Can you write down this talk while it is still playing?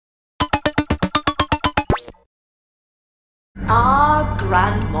Ah,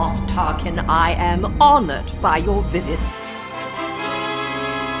 Grand Moff Tarkin, I am honored by your visit.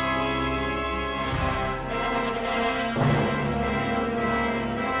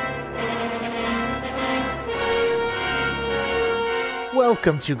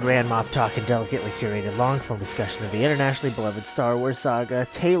 Welcome to Grand Moff Talkin', delicately curated long-form discussion of the internationally beloved Star Wars saga,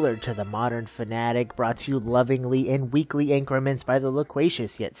 tailored to the modern fanatic, brought to you lovingly in weekly increments by the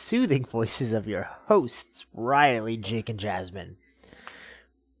loquacious yet soothing voices of your hosts, Riley, Jake, and Jasmine.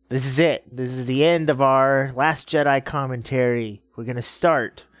 This is it. This is the end of our Last Jedi commentary. We're going to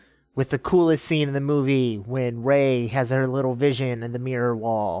start with the coolest scene in the movie when Rey has her little vision in the mirror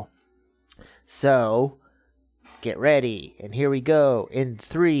wall. So, get ready, and here we go. In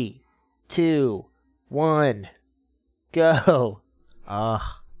 3, 2, 1, go.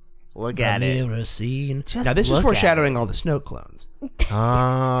 Look at it. Mirror scene. Just Now this is look foreshadowing all the Snoke clones.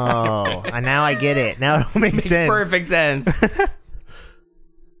 Oh, and now I get it. Now it all makes sense. Perfect sense.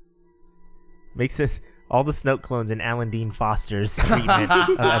 Makes it all the Snoke clones in Alan Dean Foster's treatment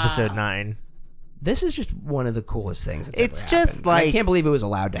of Episode 9. This is just one of the coolest things that's It's ever just happened. like- I can't believe it was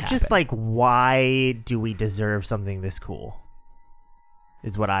allowed to happen. Just like, why do we deserve something this cool?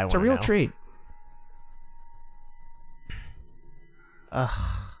 Is what I want it's to a real know. treat. Ugh.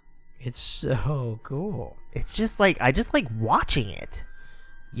 It's so cool. It's just like, I just like watching it.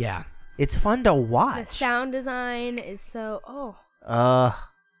 Yeah. It's fun to The watch. sound design is so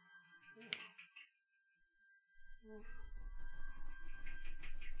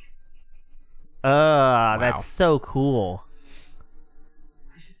That's so cool.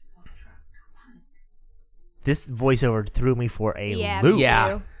 This voiceover threw me for a loop.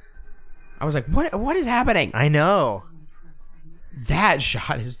 Yeah. I was like, what is happening? I know. That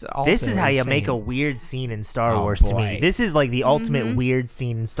shot is also This is how you insane. make a weird scene in Star Oh, Wars to boy. me. This is like the ultimate weird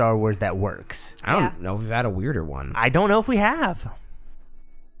scene in Star Wars that works. I don't know if we've had a weirder one. I don't know if we have.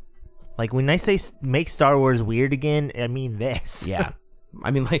 Like, when I say make Star Wars weird again, I mean this. Yeah. I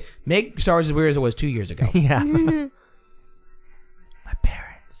mean, like, make Star Wars as weird as it was 2 years ago. Yeah. My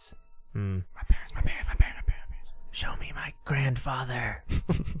parents. My parents. Show me my grandfather.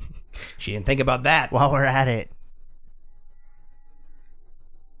 She didn't think about that. While we're at it.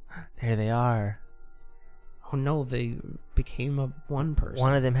 There they are. Oh no, they became a one person.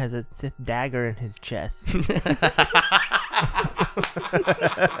 One of them has a Sith dagger in his chest.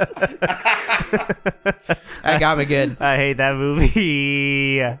 That got me good. I hate that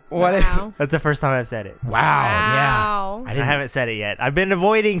movie. Wow. That's the first time I've said it. Wow. Wow. Yeah. I haven't said it yet. I've been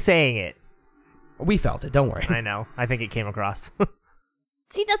avoiding saying it. We felt it. Don't worry. I know. I think it came across.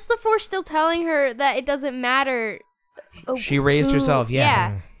 See, that's the Force still telling her that it doesn't matter. She raised herself.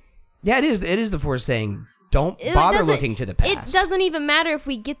 Yeah. Yeah. It is. It is the Force saying, "Don't It bother doesn't- looking to the past." It doesn't even matter if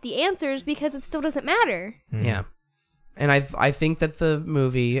we get the answers because it still doesn't matter. Yeah. And I think that the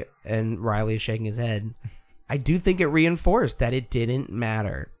movie, and Riley is shaking his head, I do think it reinforced that it didn't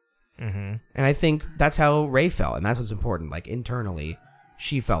matter. Mm-hmm. And I think that's how Rey felt, and that's what's important. Like, internally,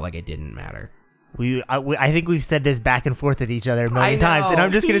 she felt like it didn't matter. I think we've said this back and forth at each other a I million times, and know.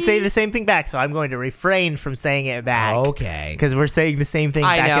 I'm just going to say the same thing back, so I'm going to refrain from saying it back. Okay. Because we're saying the same thing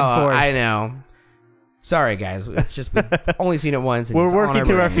back and forth. I know. Sorry, guys. It's just we've only seen it once. And We're it's on working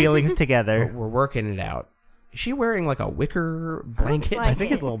through our brains. feelings together. We're working it out. Is she wearing like a wicker blanket? like I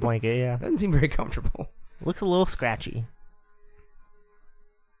think it's a little blanket, yeah. Doesn't seem very comfortable. Looks a little scratchy.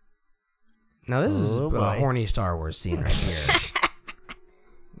 Now this is Oh, a boy. horny Star Wars scene right here.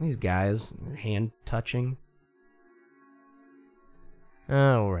 These guys, hand touching.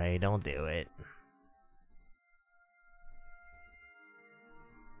 Oh, Ray, don't do it.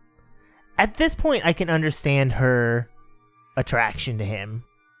 At this point, I can understand her attraction to him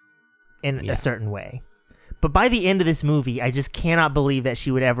in Yeah. a certain way. But by the end of this movie, I just cannot believe that she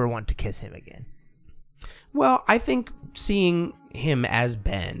would ever want to kiss him again. Well, I think seeing him as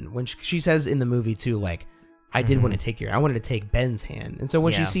Ben, when she says in the movie too, like, I did want to take I wanted to take Ben's hand. And so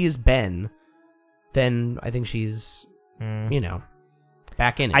when she Yeah. sees Ben, then I think she's,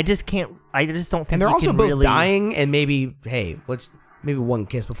 back in it. I just don't think and they're you also can both really, dying, and maybe one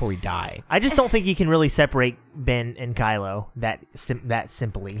kiss before we die. I just don't think you can really separate Ben and Kylo that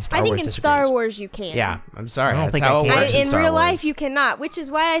simply. I think Wars in disagrees. Star Wars you can. Yeah, I'm sorry. I don't That's think how I it can. works in Star real Wars. life you cannot, which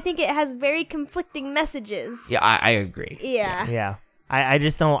is why I think it has very conflicting messages. Yeah, I agree. Yeah. Yeah. I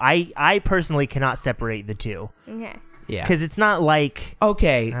just don't. I personally cannot separate the two. Okay. Yeah. Because it's not like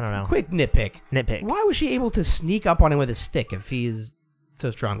Okay. I don't know. Quick nitpick. nitpick. Why was she able to sneak up on him with a stick if he's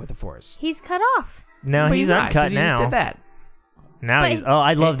so strong with the Force? He's cut off. No, But he's not, 'cause uncut he now. Just did that. Now But he's. Oh,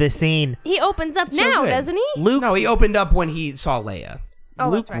 I love this scene. He opens up It's so now, good. doesn't he? Luke. No, he opened up when he saw Leia. Oh,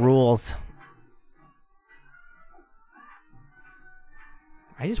 Luke that's right. rules.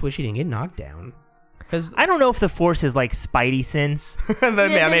 I just wish he didn't get knocked down. Because I don't know if the Force is like Spidey sense.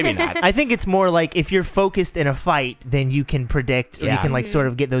 maybe not. I think it's more like if you're focused in a fight, then you can predict, or you Yeah. can like sort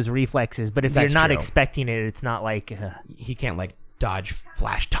of get those reflexes. But if That's you're not true. expecting it, it's not like He can't like dodge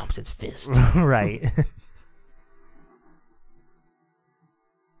Flash Thompson's fist. right.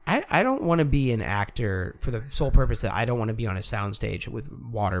 I don't want to be an actor for the sole purpose that I don't want to be on a soundstage with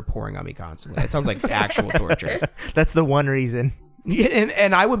water pouring on me constantly. That sounds like actual torture. That's the one reason. Yeah,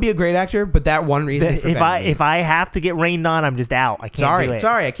 and I would be a great actor, but that one reason. If I have to get rained on, I'm just out. I can't do it.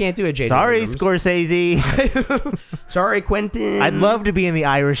 Sorry, I can't do it, J.J. Sorry, Abrams. Scorsese. Sorry, Quentin. I'd love to be in The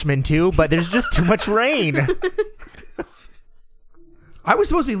Irishman too, but there's just too much rain. I was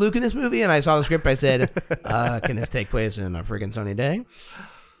supposed to be Luke in this movie, and I saw the script. I said, "Can this take place in a friggin' sunny day?"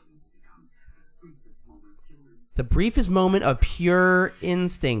 The briefest moment of pure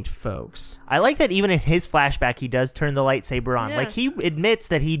instinct, folks. I like that even in his flashback, he does turn the lightsaber on. Yeah. Like, he admits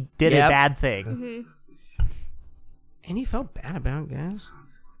that he did a Yep. bad thing. And he felt bad about it, guys.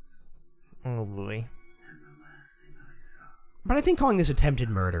 Oh, boy. But I think calling this attempted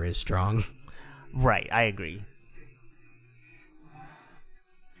murder is strong. Right, I agree.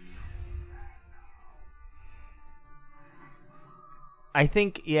 I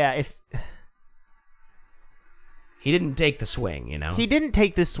think, yeah, if... He didn't take the swing, you know? He didn't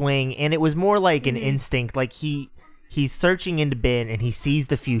take the swing, and it was more like an instinct. Like, he's searching into Ben, and he sees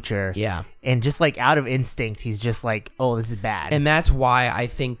the future. Yeah. And just, like, out of instinct, he's just like, oh, this is bad. And that's why I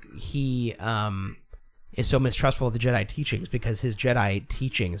think he is so mistrustful of the Jedi teachings, because his Jedi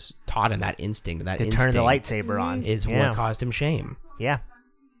teachings taught him that instinct, that to instinct turn the lightsaber on. is Yeah. what caused him shame. Yeah.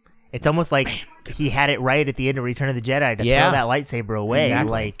 It's almost like he had it right at the end of Return of the Jedi to Yeah. throw that lightsaber away.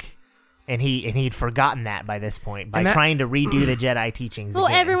 Exactly. Like, and he'd forgotten that by this point by And that- trying to redo the Jedi teachings Well,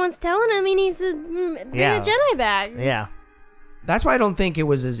 again. everyone's telling him he needs to bring Yeah. a Jedi back. Yeah. That's why I don't think it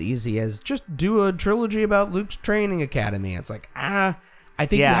was as easy as just do a trilogy about Luke's training academy. It's like, I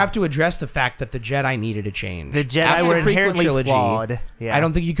think Yeah. you have to address the fact that the Jedi needed a change. The Jedi After were the prequel inherently flawed. Yeah. I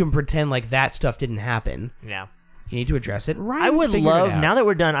don't think you can pretend like that stuff didn't happen. Yeah. You need to address it right. I would figure it love, out. now that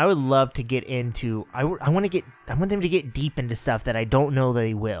we're done, I would love to get into, I want them to get deep into stuff that I don't know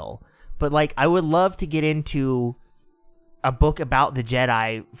they will. But, like, I would love to get into a book about the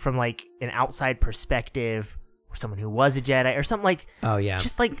Jedi from, like, an outside perspective, or someone who was a Jedi, or something like, Oh yeah.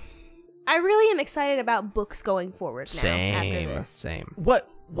 just like, I really am excited about books going forward now after this. Same.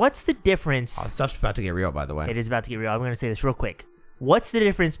 what's the difference? Oh, stuff's about to get real, by the way. It is about to get real. I'm going to say this real quick. What's the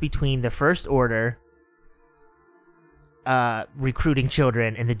difference between the First Order recruiting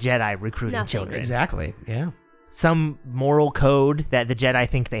children and the Jedi recruiting Nothing. children? Exactly. Yeah. Some moral code that the Jedi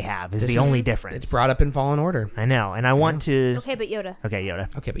think they have is This the is- only difference. It's brought up in Fallen Order. I know, and I want to... Okay, but Yoda. Okay,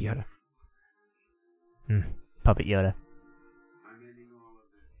 Yoda. Okay, but Yoda. Puppet Yoda.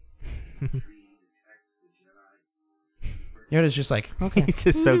 Yoda's just like, okay. He's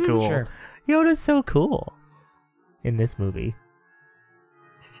just so cool. Sure. Yoda's so cool in this movie.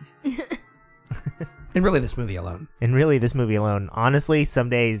 And really, this movie alone. And really, this movie alone. Honestly, some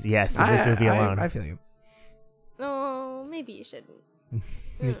days, yes, in this movie alone. I feel you. Oh, maybe you shouldn't.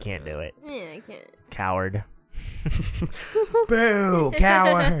 You can't do it. Yeah, I can't. Coward. Boo,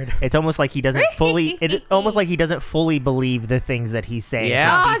 coward. It's almost like he doesn't fully... It almost like he doesn't fully believe the things that he's saying.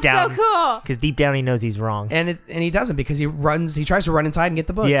 Yeah. Oh, it's so cool. Because deep down he knows he's wrong. And he doesn't, because he tries to run inside and get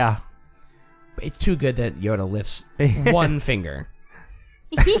the books. Yeah. But it's too good that Yoda lifts one finger.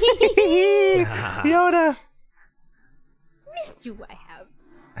 Yoda. Missed you, I have.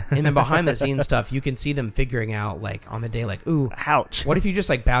 And then behind the scenes stuff, you can see them figuring out, like, on the day, like, ooh, Ouch. what if you just,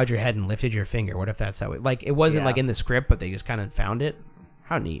 like, bowed your head and lifted your finger? What if that's how it... Like, it wasn't, Yeah. like, in the script, but they just kind of found it.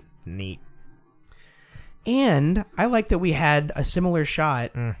 How neat. Neat. And I like that we had a similar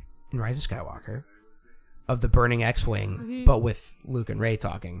shot in Rise of Skywalker of the burning X-Wing, but with Luke and Rey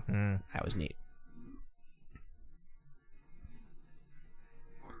talking. That was neat.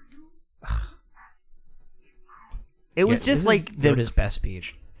 It was Yeah, just this like is the Yoda's best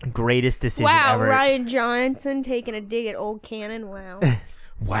speech. greatest decision Wow, ever. Ryan Johnson taking a dig at old canon. Wow.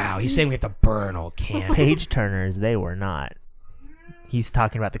 Wow, he's saying we have to burn old can. Page turners, they were not. He's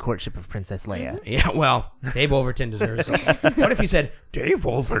talking about the courtship of Princess Leia. Yeah, well, Dave Overton deserves it. What if he said, Dave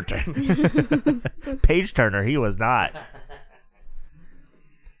Overton? Page turner, he was not.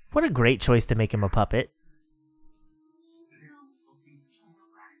 What a great choice to make him a puppet.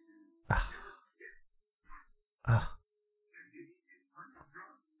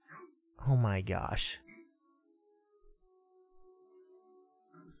 Oh my gosh.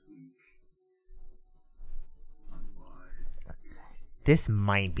 This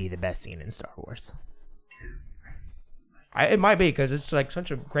might be the best scene in Star Wars. It might be because it's like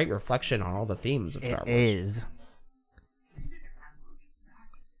such a great reflection on all the themes of Star Wars. It is.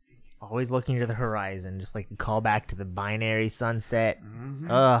 Always looking to the horizon, just like a call back to the binary sunset.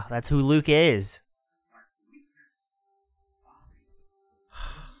 That's who Luke is.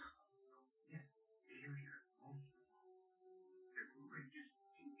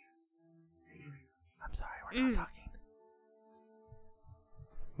 I'm sorry, we're not talking.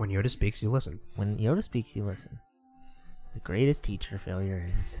 When Yoda speaks, you listen. When Yoda speaks, you listen. The greatest teacher failure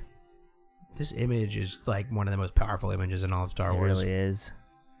is. This image is like one of the most powerful images in all of Star It Wars. really is.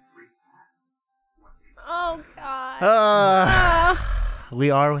 Oh God. We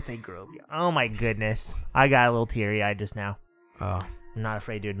are what they grew up. Oh my goodness. I got a little teary-eyed just now. Oh. I'm not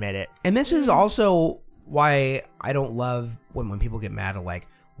afraid to admit it. And this is also why I don't love when people get mad at like,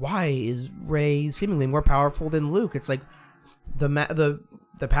 why is Rey seemingly more powerful than Luke? It's like the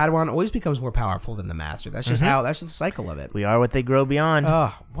Padawan always becomes more powerful than the Master. That's just that's just the cycle of it. We are what they grow beyond.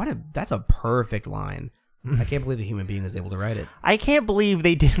 Oh, that's a perfect line. I can't believe a human being was able to write it. I can't believe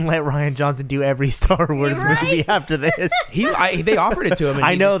they didn't let Rian Johnson do every Star Wars Right? movie after this. They offered it to him. And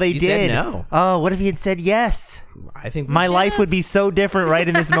I know they he did. Said no. Oh, what if he had said yes? I think My life would be so different right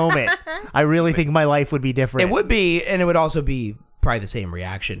in this moment. I really think my life would be different. it would be, and it would also be probably the same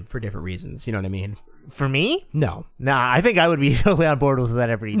reaction for different reasons. You know what I mean? For me? No. Nah, I think I would be totally on board with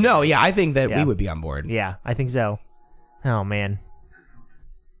whatever he did. No, yeah, I think that Yeah. we would be on board. Yeah, I think so. Oh, man.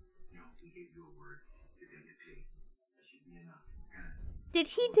 Did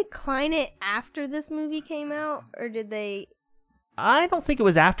he decline it after this movie came out, or did they? I don't think it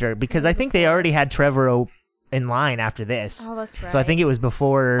was after, because I think they already had Trevorrow in line after this. Oh, that's right. So I think it was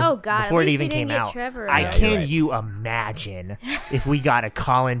before, Oh, God, before at it least even we didn't came get out. Trevorrow. Yeah, Can you're right. you imagine if we got a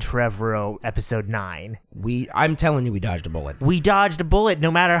Colin Trevorrow episode 9? I'm telling you, we dodged a bullet. We dodged a bullet no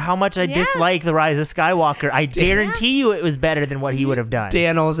matter how much I Yeah. dislike The Rise of Skywalker. I guarantee you it was better than what he would have done.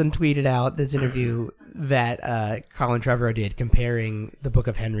 Dan Olsen tweeted out this interview that Colin Trevorrow did comparing the Book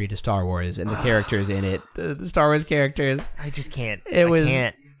of Henry to Star Wars and the characters in it, the Star Wars characters. I just can't. It was.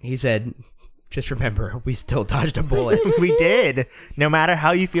 Can't. He said, "Just remember, we still dodged a bullet." We did. No matter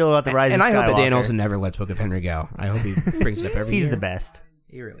how you feel about The Rise And of I Skywalker. hope that Dan Olsen never lets Book of Henry go. I hope he brings it up every He's year. the best.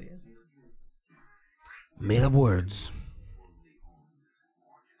 He really is. May the words.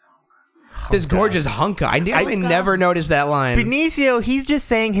 This gorgeous hunka. I never noticed that line. Benicio, he's just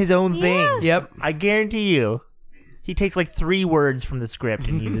saying his own things. Yep. I guarantee you. He takes like 3 words from the script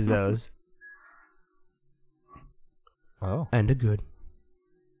and uses those. Oh. And a good.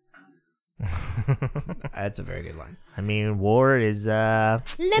 That's a very good line. I mean, war is, Let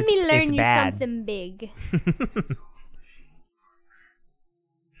me it's learn you bad. something big.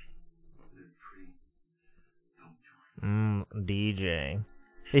 DJ.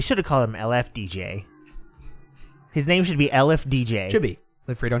 They should have called him LF DJ. His name should be LF DJ. Should be.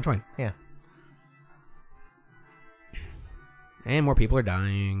 Live free, don't join. Yeah. And more people are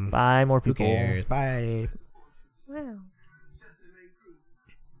dying. Bye, more Who people. cares? Bye. Wow.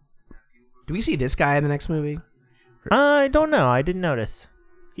 Do we see this guy in the next movie? I don't know. I didn't notice.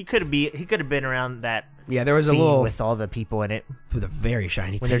 He could have been around that Yeah, there was a scene little with all the people in it with a very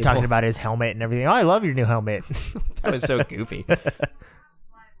shiny when table. they're talking about his helmet and everything. Oh, I love your new helmet. That was so goofy.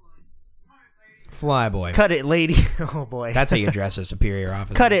 Flyboy. Cut it, lady. Oh boy. That's how you address a superior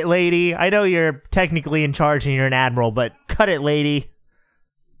officer. Cut it, lady. I know you're technically in charge and you're an admiral, but cut it, lady.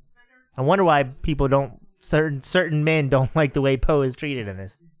 I wonder why people certain men don't like the way Poe is treated in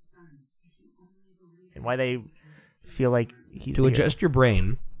this, and why they feel like he's To the adjust your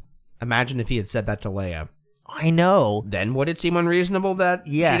brain, imagine if he had said that to Leia. hero. I know. Then would it seem unreasonable that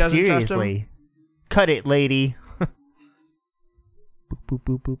Yeah, she doesn't trust him? seriously. Cut it, lady. Boop boop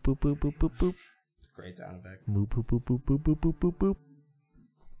boop boop boop boop boop boop boop. Great sound effect. Boop boop boop boop boop boop boop boop boop.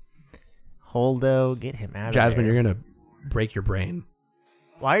 Holdo, get him out Jasmine, of there. you're gonna break your brain.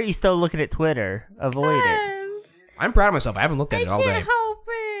 Why are you still looking at Twitter? Avoid it. Yes. I'm proud of myself. I haven't looked at I it all day. can't help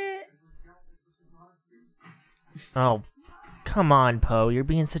it. Oh, come on, Poe. You're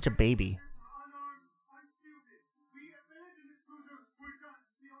being such a baby.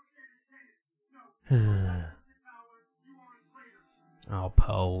 Oh,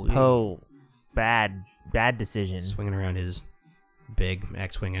 Poe. Poe, bad decision. Swinging around his big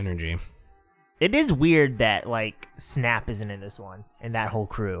X-Wing energy. It is weird that, like, Snap isn't in this one, and that whole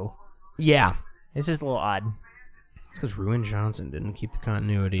crew. Yeah. It's just a little odd. It's because Ruin Johnson didn't keep the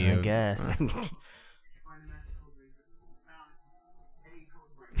continuity I of... guess. We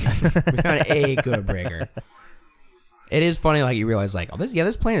found a code breaker. It is funny, like, you realize, like, oh,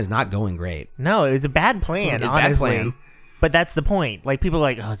 this plan is not going great. No, it was a bad plan, It's a bad honestly. plan. But that's the point. Like, people are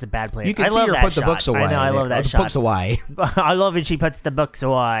like, oh, it's a bad plan. You can I see love her that put the shot. books away. I know, I love that the shot. books away. I love it. She puts the books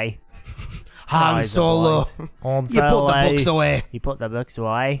away. Han Boys, Solo. boys. You put the books away. You put the books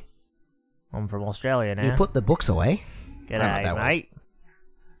away. I'm from Australia now. You put the books away. Get I don't know out, what that was. mate.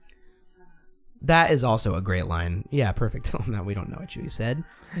 That is also a great line. Yeah, perfect. No, we don't know what Chewie said.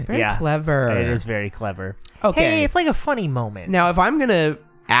 Very Yeah, clever. It is very clever. Okay. Hey, it's like a funny moment. Now, if I'm gonna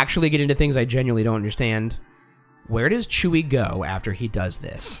actually get into things I genuinely don't understand, where does Chewie go after he does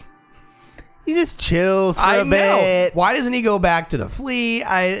this? He just chills for I a know. bit. Why doesn't he go back to the fleet?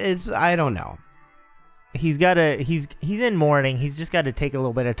 I don't know. He's in mourning. He's just got to take a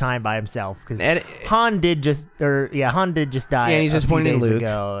little bit of time by himself because And- Han did just die. Yeah, and he's a few disappointed in days Luke.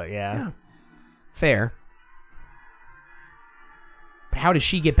 ago. Yeah. Fair. How does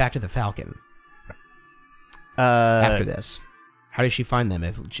she get back to the Falcon after this? How does she find them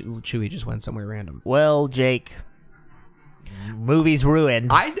if Chewie just went somewhere random? Well, Jake, movie's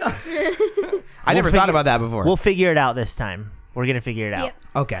ruined. I never thought about that before. We'll figure it out this time. We're gonna figure it out. Yep.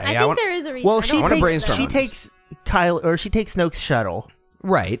 okay, I yeah, think there is a reason. Well, I she don't wanna think brainstorm she on this. takes she takes Snoke's shuttle,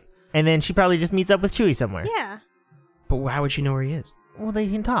 right. and then she probably just meets up with Chewie somewhere. Yeah, But how would she know where he is? Well, they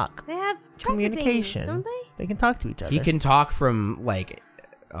can talk. they have tracker Communication. things, don't they? They can talk to each other. He can talk from like.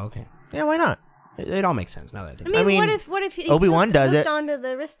 Okay, Yeah, why not? it all makes sense now that I think. I mean, mean, what if he Obi-Wan does hooked it. onto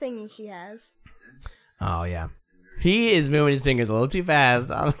the wrist thingy she has? Oh yeah, he is moving his fingers a little too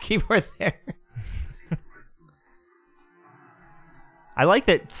fast on the keyboard there. I like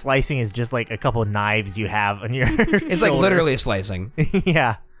that slicing is just like a couple knives you have on your. It's like literally slicing.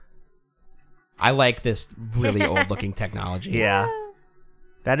 yeah, I like this really old looking technology. yeah.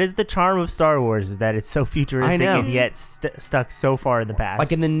 That is the charm of Star Wars, is that it's so futuristic know. and yet stuck so far in the past.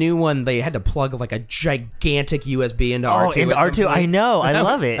 Like in the new one, they had to plug like a gigantic USB into R2. Oh, into at some R2. I point. know. I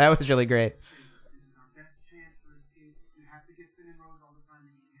love it. That was really great.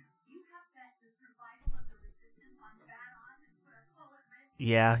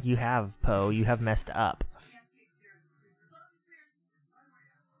 Yeah, you have, Poe. You have messed up.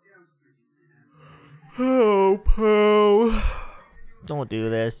 Oh, Poe. Don't do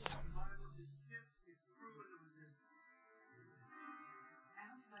this.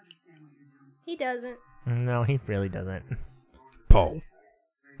 He doesn't. No, he really doesn't. Poe.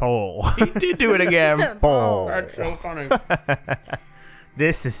 Poe. He did do it again. Poe. That's so funny.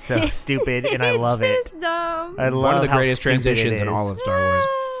 This is so stupid, and I love it. It's dumb. I love One of the how greatest stupid it transitions in is. all of Star Wars.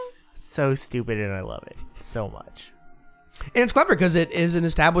 So stupid, and I love it so much. And it's clever because it is an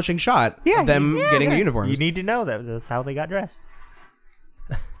establishing shot of them getting their uniforms. You need to know that that's how they got dressed.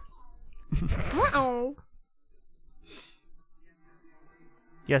 Wow.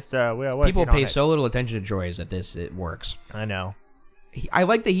 Yes, we are working People on pay it. so little attention to droids that it works. I know. I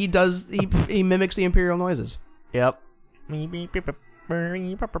like that he mimics the Imperial noises. Yep.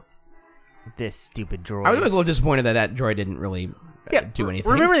 This stupid droid. I was always a little disappointed that droid didn't really do anything.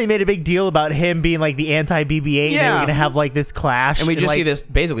 Remember they made a big deal about him being like the anti-BB-8 and they Yeah. were going to have like this clash. and we just like, see this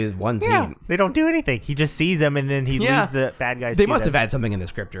basically this one Yeah, scene. they don't do anything. He just sees them and then he Yeah. leads the bad guys They to must them. have had something in the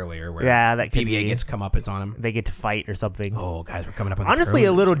script earlier where Yeah, that could BB-8 be. gets comeuppance on him. They get to fight or something. Oh, guys, we're coming up on the Honestly, a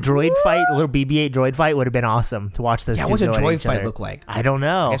throne. little droid fight, a little BB-8 droid fight would have been awesome to watch those Yeah, two what's a go at droid each fight other. look like? I don't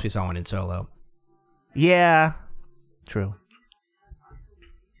know. I guess we saw one in Solo. Yeah. True.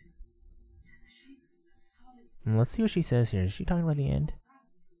 Let's see what she says here. Is she talking about the end?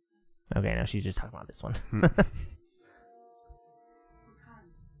 Okay, no, she's just talking about this one.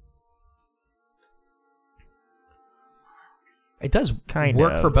 It does Kind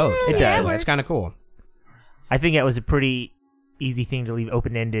work of. for both. It does. actually. It It's kind of works. cool. I think that was a pretty easy thing to leave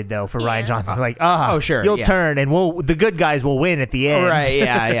open-ended, though, for Ryan Yeah. Johnson. Like, oh, sure, you'll yeah. turn, and the good guys will win at the end. Right,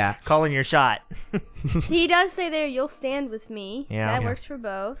 yeah. Calling your shot. He does say there, "You'll stand with me." Yeah. That Yeah. works for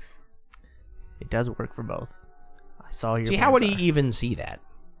both. It does work for both. I saw your. See, how would he points are. even see that?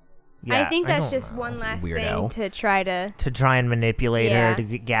 Yeah, I think that's don't just know. one last Weirdo. thing to try to. To try and manipulate Yeah. her,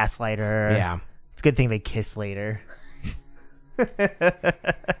 to gaslight her. Yeah. It's a good thing they kiss later.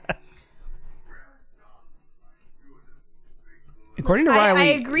 According to I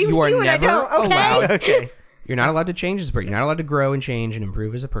Riley, agree with you are you and I never don't, okay? allowed. Okay. You're not allowed to change as a person. You're not allowed to grow and change and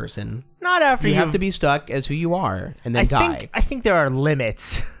improve as a person. Not after You you've- have to be stuck as who you are and then I die. I think there are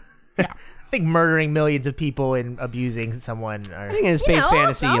limits. Yeah. I think murdering millions of people and abusing someone are. I think in space know,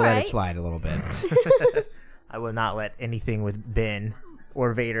 fantasy, it's you let it alright. slide a little bit. I will not let anything with Ben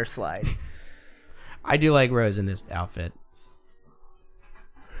or Vader slide. I do like Rose in this outfit.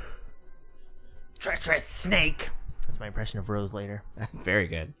 Treacherous snake. That's my impression of Rose later. Very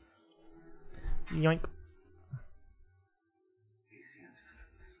good. Yoink.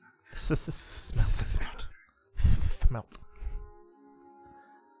 Smelt. Smelt.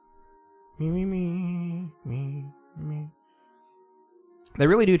 Me. They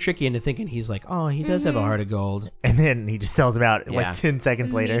really do trick you into thinking he's like, oh, he does have a heart of gold. And then he just sells him out Yeah. like 10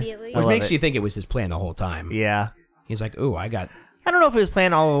 seconds later. Immediately. I Which love makes it. you think it was his plan the whole time. Yeah. He's like, ooh, I don't I don't know if it was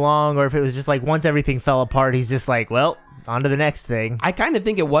planned all along or if it was just like once everything fell apart, he's just like, well, on to the next thing. I kind of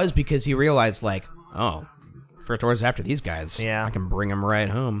think it was because he realized, like, oh, first orders after these guys. Yeah. I can bring them right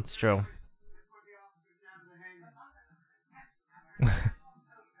home. It's true.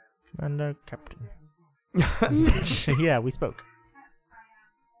 Commander, Captain. Yeah, we spoke.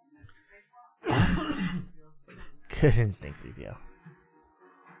 Good instinct review.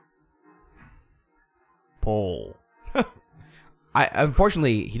 Pole.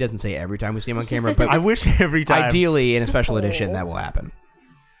 Unfortunately, he doesn't say it every time we see him on camera, but I wish every time. ideally in a special edition that will happen.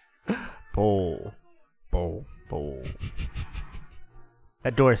 Pole. Bowl. Pole.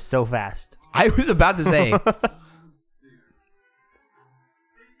 That door is so fast. I was about to say,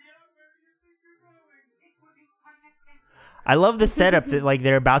 I love the setup that like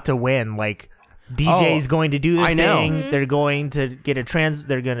they're about to win. Like DJ's going to do the I know. thing. They're going to get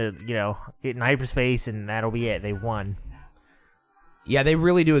they're gonna, get in hyperspace and that'll be it. They won. yeah, they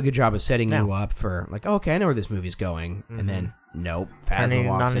really do a good job of setting No. you up for, like, okay, I know where this movie's going. And then, nope, Turning Phasma it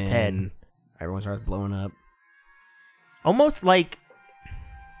walks on in. its head. Everyone starts blowing up. Almost like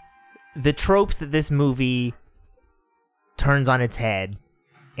the tropes that this movie turns on its head,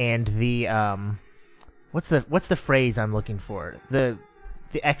 and the what's the phrase I'm looking for? The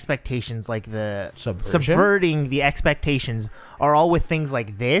expectations, like the Subversion? subverting the expectations, are all with things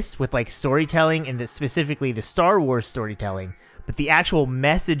like this, with like storytelling, and specifically the Star Wars storytelling. But the actual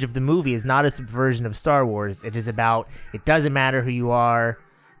message of the movie is not a subversion of Star Wars. It is about, it doesn't matter who you are,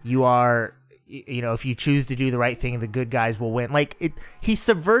 if you choose to do the right thing, the good guys will win. Like, he's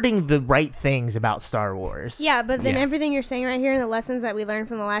subverting the right things about Star Wars. Yeah, but then Yeah. everything you're saying right here and the lessons that we learned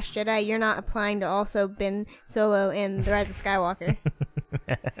from The Last Jedi, you're not applying to also Ben Solo and The Rise of Skywalker.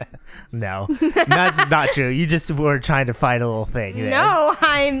 No, that's not true. You just were trying to find a little thing. there. No,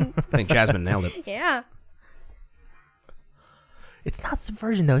 I'm... I think Jasmine nailed it. Yeah. It's not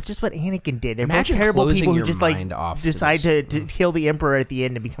subversion, though. It's just what Anakin did. They're both Imagine terrible closing people who your just like mind off to decide this. to kill the Emperor at the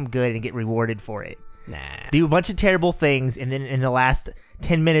end and become good and get rewarded for it. Nah. Do a bunch of terrible things, and then in the last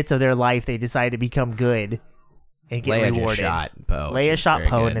 10 minutes of their life, they decide to become good and get Leia rewarded. just shot Poe. Leia which is shot very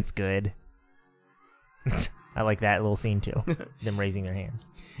Poe, good. and it's good. I like that little scene too. Them raising their hands.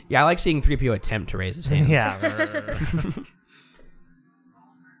 Yeah, I like seeing 3PO attempt to raise his hands. Yeah.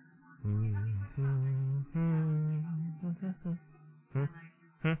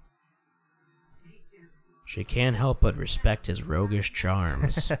 She can't help but respect his roguish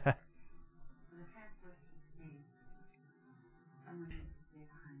charms.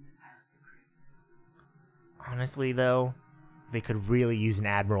 Honestly, though, they could really use an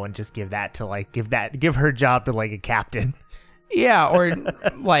admiral and just give her job to like a captain. Yeah, or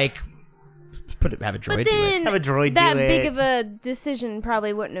like have a droid But do it. then Have a droid that do big it. of a decision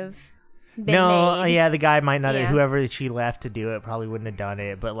probably wouldn't have been No, made. yeah, the guy might not have, Yeah. whoever she left to do it probably wouldn't have done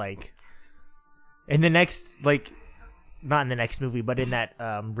it, but like in the next, like, not in the next movie, but in that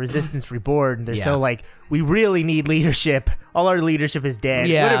Resistance Reborn, they're Yeah. so like, we really need leadership. All our leadership is dead.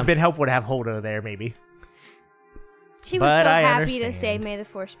 Yeah. Would have been helpful to have Holdo there, maybe. She was But so I happy to understand. say, "May the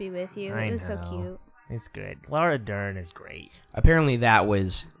Force be with you." I It was so know. cute. It's good. Laura Dern is great. Apparently, that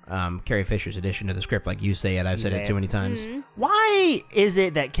was Carrie Fisher's addition to the script. Like you say it, I've said it too many times. Mm-hmm. Why is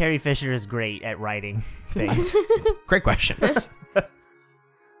it that Carrie Fisher is great at writing things? Great question.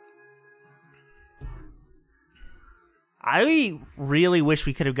 I really wish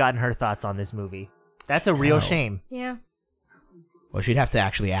we could have gotten her thoughts on this movie. That's a real No. shame. Yeah. Well, she'd have to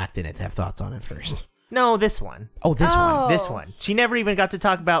actually act in it to have thoughts on it first. No, this one. Oh, this one. Oh. This one. She never even got to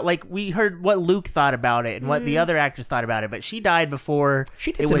talk about, like, we heard what Luke thought about it and what the other actors thought about it, but she died before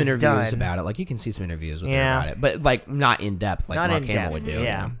She did it some was interviews done. about it. Like you can see some interviews with her Yeah. about it, but like not in depth, like Not Mark in Hamill depth, would do.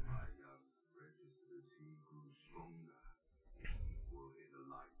 yeah.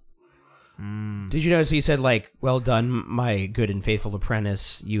 Did you notice he said like, "Well done, my good and faithful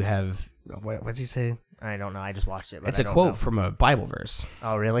apprentice. You have what's he say? I don't know. I just watched it. But It's I a don't quote know. from a Bible verse.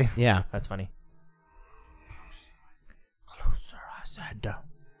 Oh, really? Yeah, That's funny. Closer, I said.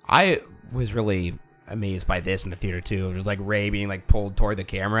 I was really amazed by this in the theater too. It was like Rey being like pulled toward the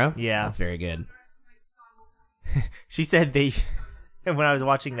camera. Yeah. that's very good. She said when I was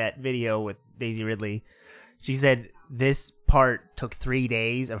watching that video with Daisy Ridley, she said this part took 3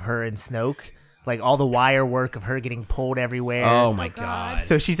 days of her and Snoke. Like all the wire work of her getting pulled everywhere. Oh my god.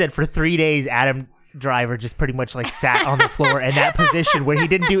 So she said for 3 days, Adam Driver just pretty much like sat on the floor in that position where he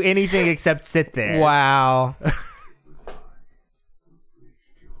didn't do anything except sit there. Wow.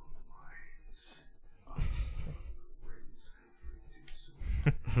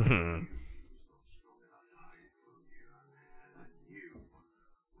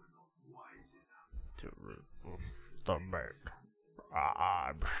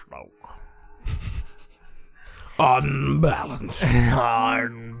 I'm Snoke. Unbalanced.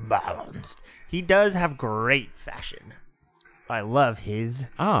 Unbalanced. He does have great fashion. I love his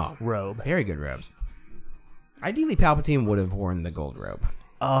robe. Very good robes. Ideally, Palpatine would have worn the gold robe.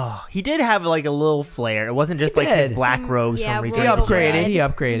 Oh, he did have like a little flair. It wasn't just like his did. black robes Yeah, from He Return royal of the Jedi. upgraded. red. He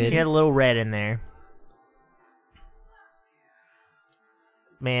upgraded. He had a little red in there.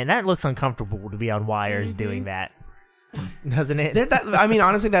 Man, that looks uncomfortable to be on wires doing that. Doesn't it? I mean,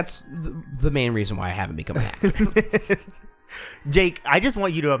 honestly, that's the main reason why I haven't become an actor. Jake, I just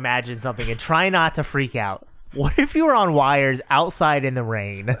want you to imagine something and try not to freak out. What if you were on wires outside in the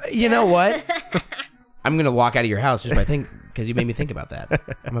rain? You know what? I'm gonna walk out of your house just by because you made me think about that.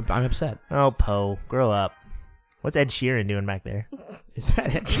 I'm upset. Oh, Poe, grow up. What's Ed Sheeran doing back there? Is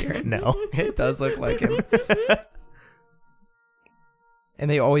that Ed Sheeran? No. It does look like him. And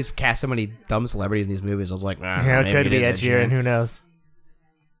they always cast so many dumb celebrities in these movies. I was like, Yeah, it maybe could be is Ed Sheeran. Who knows?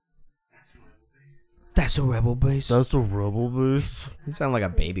 That's a rebel base. That's a rebel boost. He sounded like a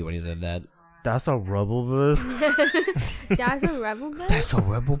baby when he said that. That's a rebel boost. That's a rebel base? That's a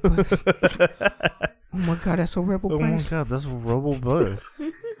rebel base. Oh my god, that's a rebel Oh my base. god, that's a rebel boost.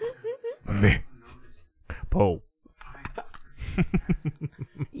 Poe.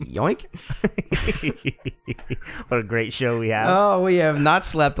 Yoink. What a great show we have. Oh, we have not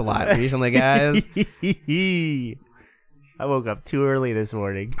slept a lot recently, guys. I woke up too early this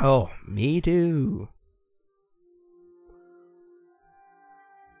morning. Oh, me too.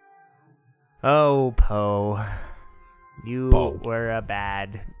 Oh, Poe. You Poe. were a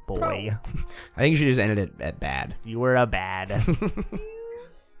bad boy. I think you should just ended it at bad. You were a bad.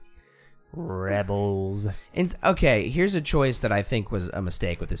 Rebels. And okay, here's a choice that I think was a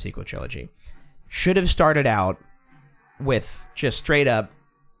mistake with the sequel trilogy. Should have started out with just straight up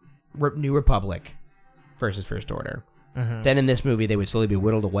New Republic versus First Order. Mm-hmm. Then in this movie, they would slowly be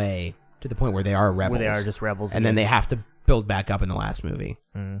whittled away to the point where they are rebels. Where they are just rebels. and then they have to build back up in the last movie.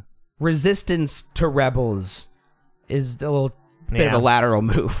 Mm. Resistance to rebels is a little bit of Yeah. a lateral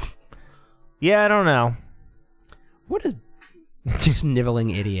move. Yeah, I don't know. What a sniveling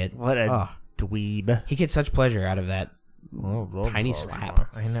idiot. What a Ugh. dweeb. He gets such pleasure out of that tiny slap.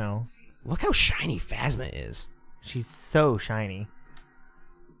 I know. Look how shiny Phasma is. She's so shiny.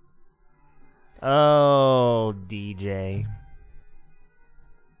 Oh, DJ.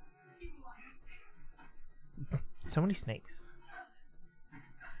 So many snakes.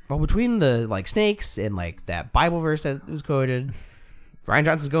 Well, between the snakes and that Bible verse that was quoted, Ryan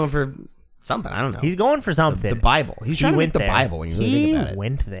Johnson's going for something. I don't know. He's going for something. the Bible. He's trying to make the there. Bible when you really think about it. He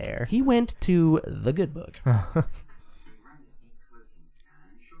went there. He went to the good book.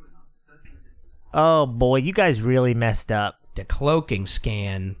 Oh boy, you guys really messed up. The cloaking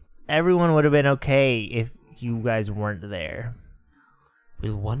scan. Everyone would have been okay if you guys weren't there.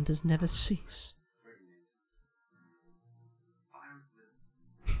 Will wonders never cease?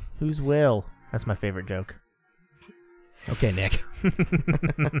 Who's Will? That's my favorite joke. Okay, Nick.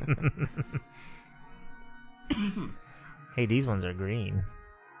 Hey, these ones are green.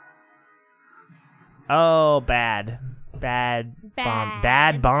 Oh, bad. Bad bomb.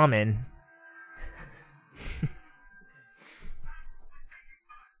 Bad bombing.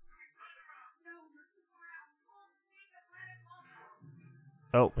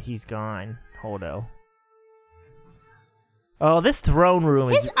 Oh, he's gone. Holdo. Oh, this throne room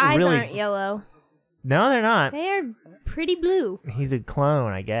His is eyes really... aren't yellow. No, they're not. They are pretty blue. He's a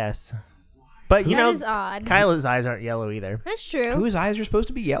clone, I guess. But, you That know, is odd. Kylo's eyes aren't yellow either. That's true. Whose eyes are supposed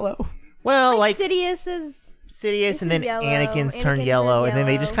to be yellow? Well, like like Sidious Sidious, and is then yellow. Anakin's turned Anakin yellow, turned and then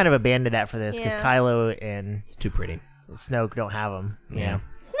they just yellow. kind of abandoned that for this because Yeah. Kylo and He's too pretty. Snoke don't have him. Yeah.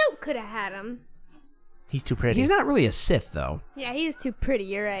 Snoke could have had him. He's too pretty. He's not really a Sith, though. Yeah, he is too pretty.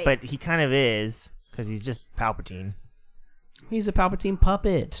 You're right. But he kind of is because he's just Palpatine. He's a Palpatine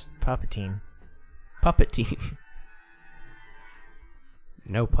puppet. Palpatine. Puppetine.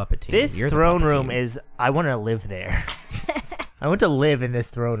 No puppeteer. This You're the throne room Puppetine. is. I want to live there. I want to live in this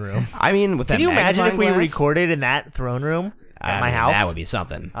throne room. I mean, with that Can you imagine if we magnifying glass, recorded in that throne room at my mean, house? That would be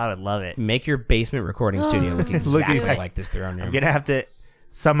something. I would love it. Make your basement recording studio look exactly exactly- like this throne room. I'm gonna have to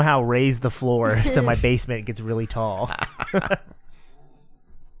somehow raise the floor so my basement gets really tall.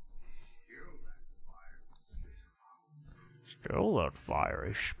 Still that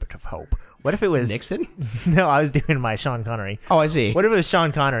fiery spit of hope. What if it was Nixon? No, I was doing my Sean Connery. Oh, I see. What if it was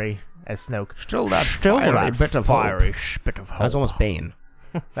Sean Connery as Snoke? Still that Still fiery that bit of fiery hope. spit of hope. That was almost Bane.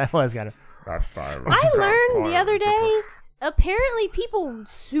 That was kind of. I learned the other day apparently people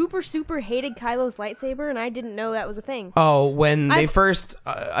super hated Kylo's lightsaber, and I didn't know that was a thing. Oh, when they I've- first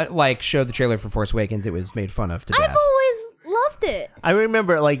showed the trailer for Force Awakens, it was made fun of to I've death. always loved it. I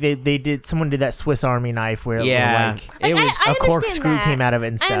remember like someone did that Swiss Army knife where Yeah. like It was I a understand corkscrew that. came out of it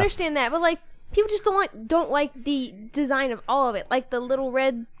and stuff. I understand that, but like people just don't like the design of all of it, like the little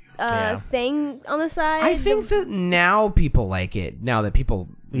red thing on the side. I think that now people like it. Now that people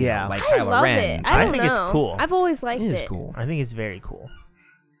like I Kylo love Ren. it. I don't think know. it's cool. I've always liked It it. is cool. I think it's very cool.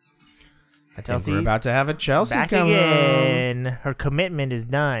 I think Chelsea's we're about to have a Chelsea Back come again. Her commitment is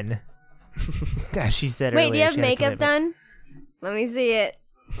done. As she said Wait, earlier. do you have she had a makeup commitment. done? Let me see it.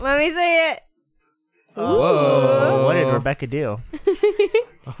 Let me see it. Whoa. What did Rebecca do?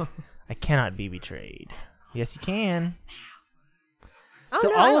 I cannot be betrayed. Yes, you can. Oh So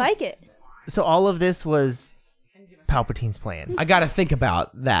no, all I of- like it. So all of this was Palpatine's plan. I got to think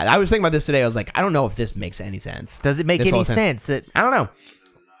about that. I was thinking about this today. I was like, I don't know if this makes any sense. Does it make This any whole thing. sense that I don't know.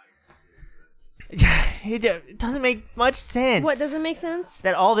 it doesn't make much sense? What doesn't make sense?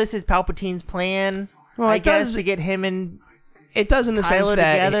 That all this is Palpatine's plan? Well, I it guess does- to get him and It does in the sense Kylo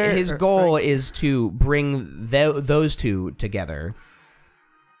that together, his or- goal is to bring those two together.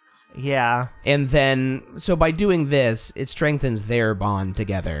 yeah. And then, so by doing this, it strengthens their bond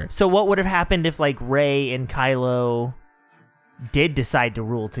together. So what would have happened if like Rey and Kylo did decide to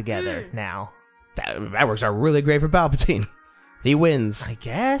rule together now? That works out really great for Palpatine. He wins. I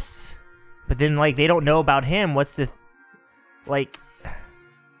guess. But then like they don't know about him. What's the like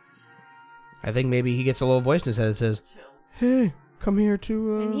I think maybe he gets a little voice in his head that says, "Hey, come here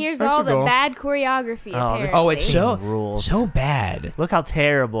to." And here's all the Exegol." bad choreography. Oh, this- apparently. Oh, it's so rules. so bad. Look how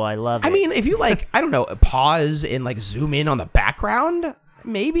terrible. I love it. I mean, if you like, I don't know, pause and like zoom in on the background,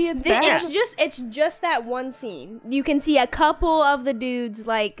 maybe it's bad. It's just that one scene. You can see a couple of the dudes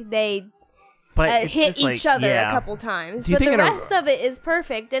like they but it's hit just, each like, other yeah. a couple times, Do you but the think in a- rest of it is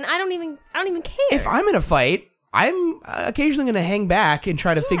perfect, and I don't even care. If I'm in a fight, I'm occasionally going to hang back and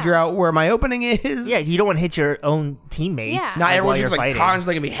try to figure out where my opening is. Yeah, you don't want to hit your own teammates. Yeah. Not while everyone's you're just like fighting.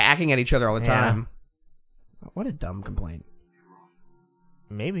 constantly going to be hacking at each other all the Yeah. time. What a dumb complaint.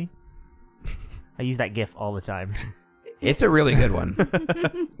 Maybe. I use that GIF all the time. It's a really good one.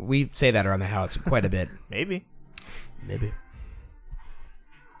 We say that around the house quite a bit. Maybe. Maybe.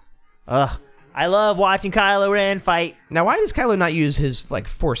 Ugh. I love watching Kylo Ren fight. Now, why does Kylo not use his like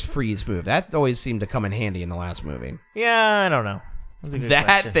force freeze move? That always seemed to come in handy in the last movie. Yeah, I don't know. That's a good That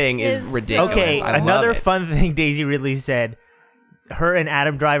question. thing is Is so ridiculous. Okay, I love another it. fun thing Daisy Ridley said. Her and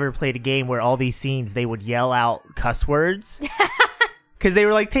Adam Driver played a game where all these scenes they would yell out cuss words because they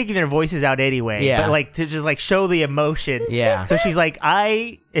were like taking their voices out anyway. Yeah. But like to just like show the emotion. Yeah. So she's like,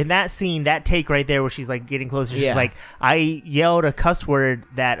 in that scene, that take right there where she's like getting closer, she's Yeah. like, I yelled a cuss word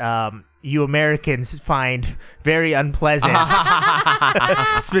that you Americans find very unpleasant,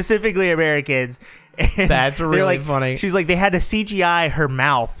 specifically Americans. And That's they're really like- funny. She's like, they had to CGI her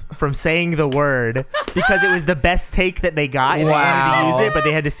mouth from saying the word because it was the best take that they got and they wanted Wow. to use it, but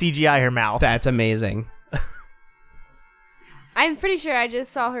they had to CGI her mouth. That's amazing. I'm pretty sure I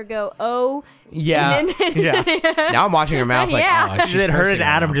just saw her go, oh. Yeah. And then, Yeah. Now I'm watching her mouth like, Yeah. oh, And she's then her cursing and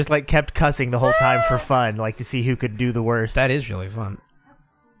Adam now. just like kept cussing the whole time for fun, like to see who could do the worst. That is really fun.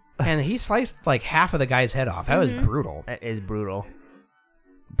 And he sliced like half of the guy's head off. That was brutal. That is brutal.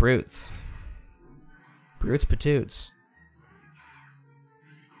 Brutes. Brutes patoots.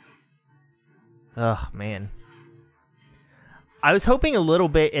 Ugh, man. I was hoping a little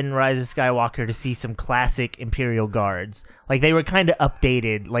bit in Rise of Skywalker to see some classic Imperial Guards. Like they were kind of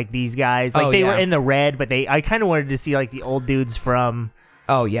updated, like these guys. Like Oh, they yeah. were in the red, but I kind of wanted to see like the old dudes from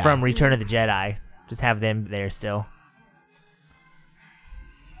Oh, yeah. Return of the Jedi. Just have them there still.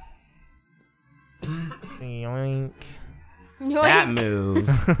 Yoink. That move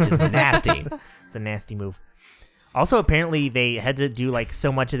is nasty. It's a nasty move. Also, apparently, they had to do like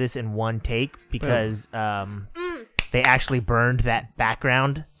so much of this in one take because they actually burned that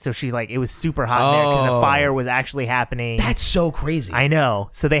background. So she's like, it was super hot in there because the Oh. fire was actually happening. That's so crazy. I know.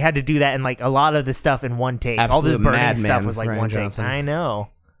 So they had to do that in like a lot of the stuff in one take. All the Absolute burning madman, stuff was like Rian one Johnson. take. I know.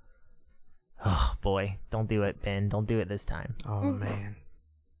 Oh boy, don't do it, Ben. Don't do it this time. Oh, man.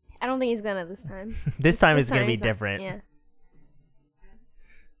 I don't think he's gonna this time. This time This it's gonna be he's not- different. Yeah.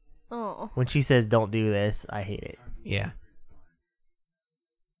 Oh. When she says "Don't do this," I hate it. Yeah.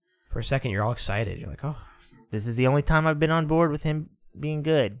 For a second, you're all excited. You're like, oh. This is the only time I've been on board with him being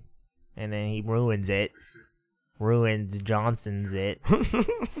good, and then he ruins it. Ruins Johnson's it.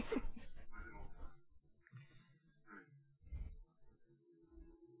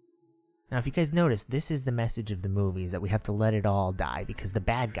 Now, if you guys notice, this is the message of the movie: is that we have to let it all die because the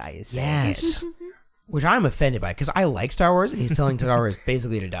bad guy is saying it. Yes. which I'm offended by because I like Star Wars, and he's telling Star Wars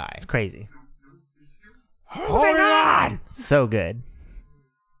basically to die. It's crazy. Oh my God! So good.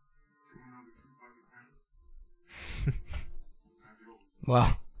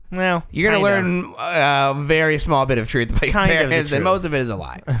 Well, you're gonna learn a very small bit of truth about your parents, and most of it is a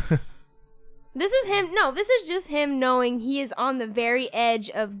lie. This is him. No, this is just him knowing he is on the very edge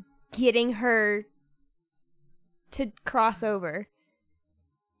of getting her to cross over.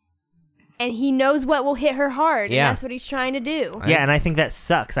 And he knows what will hit her hard, and that's what he's trying to do. Yeah, and I think that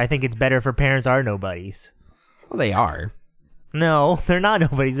sucks. I think it's better for parents are nobodies. Well, they are. No, they're not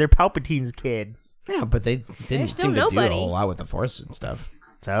nobodies. They're Palpatine's kid. Yeah, but they didn't still seem to do a nobody. whole lot with the Force and stuff.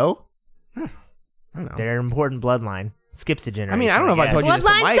 So? I don't know. They're an important bloodline. Skips a generation. I mean, I don't know if I told you this,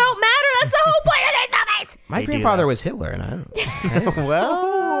 but Bloodlines don't matter. That's the whole point of these movies. my They do grandfather that. was Hitler, and I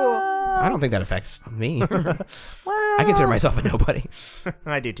Well, don't think that affects me. I consider myself a nobody.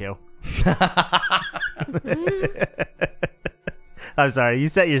 I do too. I'm sorry. You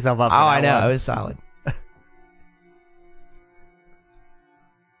set yourself up. Oh, for that I know. one. It was solid.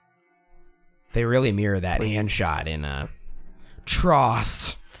 They really mirror that hand shot in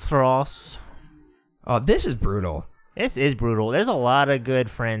Tross. Thros. Oh, this is brutal. This is brutal. There's a lot of good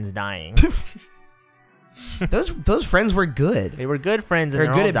friends dying. Those friends were good. They were good friends, and They're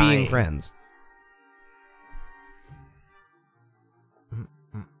they're good all at being dying. friends.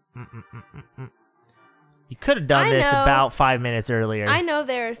 You could have done I this know. about 5 minutes earlier. I know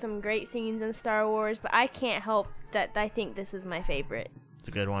there are some great scenes in Star Wars, but I can't help that I think this is my favorite. It's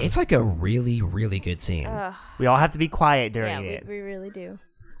a good one. It's like a really, really good scene. We all have to be quiet during Yeah, it. we really do.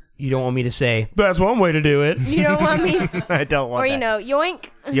 You don't want me to say, that's one way to do it. You don't want me, I don't want or that. you know, yoink.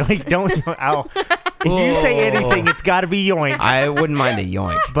 Yoink, don't. Ow. If you say anything, it's got to be yoink. I wouldn't mind a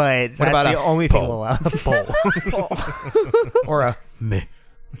yoink. But that's about the a only thing pull? we'll allow. Pull. Or a meh.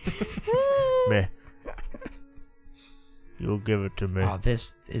 Me. You'll give it to me. Oh,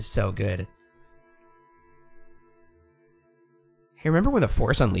 this is so good. Hey, remember when the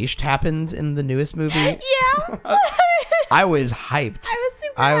Force Unleashed happens in the newest movie? Yeah. I was hyped. I was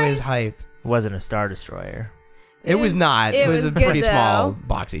super I was hyped. hyped. It wasn't a Star Destroyer. It was not. it It was was a good, pretty small,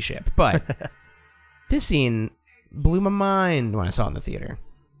 though. boxy ship. But this scene blew my mind when I saw it in the theater.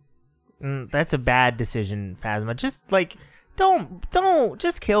 That's a bad decision, Phasma. Just don't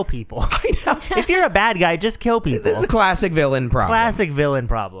just kill people. I know. If you're a bad guy, just kill people. This is a classic villain problem. Classic villain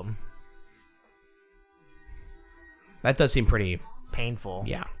problem. That does seem pretty. Painful.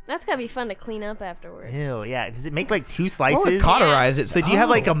 Yeah. That's gotta be fun to clean up afterwards. Ew, yeah. Does it make like two Well, slices? it cauterize it. So do you have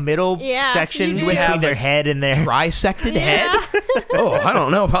like a middle Yeah, section you do. between have their a head and their... trisected head? Oh, I don't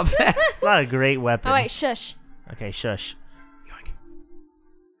know about that. It's not a great weapon. Oh wait, shush. Okay, shush. Yoink.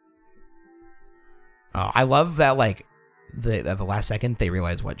 Oh, I love that. Like at the last second, they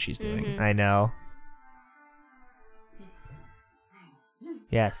realize what she's doing. I know.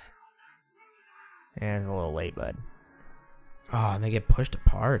 Yes. Yeah, it's a little late, bud. Oh, and they get pushed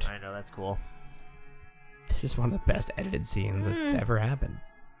apart. I know, that's cool. This is one of the best edited scenes that's ever happened.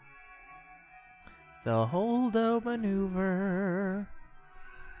 The Holdo maneuver.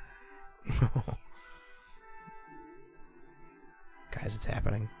 Guys, it's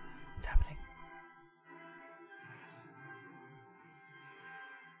happening. It's happening.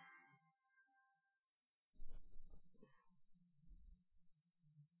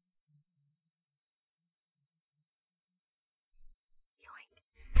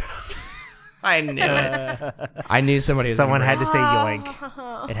 I knew it. I knew somebody was Someone gonna had to say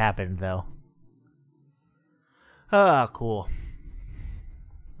yoink. It happened, though. Oh, cool.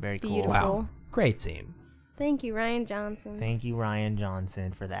 Very cool. Beautiful. Wow. Great scene. Thank you, Ryan Johnson. Thank you, Ryan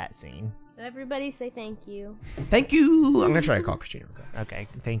Johnson, for that scene. Everybody say thank you. Thank you. I'm going to try to call Christina real quick. Okay,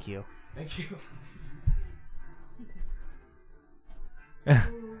 thank you. Thank you.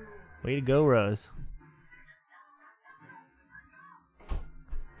 Way to go, Rose.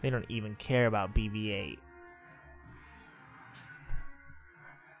 They don't even care about BB-8.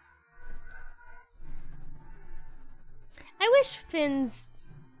 I wish Finn's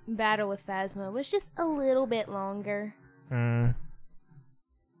battle with Phasma was just a little bit longer. Yeah,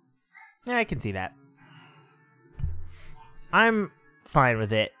 I can see that. I'm fine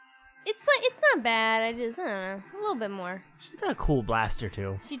with it. It's not bad. I don't know, a little bit more. She's got a cool blaster,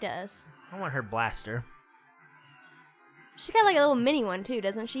 too. She does. I want her blaster. She's got like a little mini one too,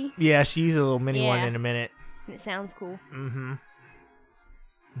 doesn't she? Yeah, she used a little mini one Yeah. in a minute. And it sounds cool.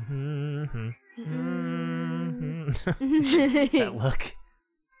 That look.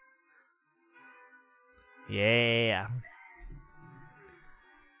 Yeah.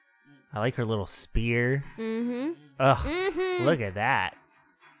 I like her little spear. Ugh, look at that.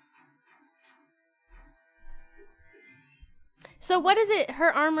 So what is it?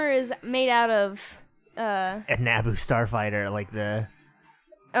 Her armor is made out of. A Naboo starfighter, like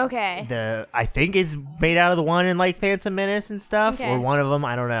Okay. I think it's made out of the one in like Phantom Menace and stuff, Okay. or one of them.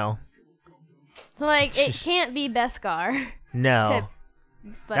 I don't know. So, like, it can't be Beskar. No.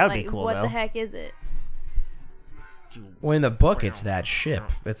 But That would like, be cool, what though. the heck is it? Well, in the book, it's that ship.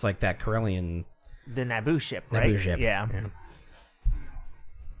 It's like that Corellian The Naboo ship, right? Naboo ship. Yeah.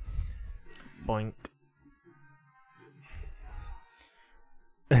 Boink.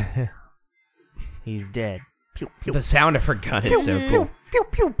 He's dead. Pew, pew. The sound of her gun is so cool. Pew,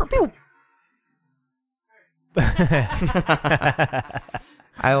 pew, pew, pew.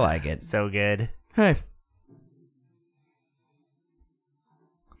 I like it. So good. Hey.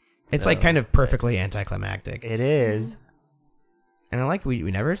 It's like kind of perfectly anticlimactic. It is. And I like we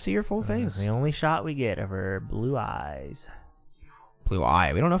never see her full face. The only shot we get of her blue eyes. Blue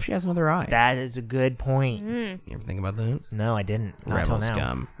eye. We don't know if she has another eye. That is a good point. You ever think about that? No, I didn't. Not Rebel till now.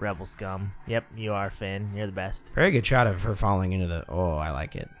 scum. Rebel scum. Yep, you are, Finn. You're the best. Very good shot of her falling into the... Oh, I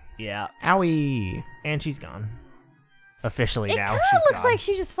like it. Yeah. Owie. And she's gone. Officially It now. kind of she's looks gone. like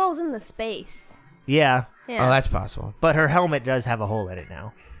she just falls into space. Yeah, Yeah. Oh, that's possible. but her helmet does have a hole in it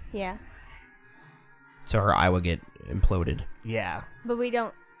now. Yeah. So her eye will get imploded. Yeah. But we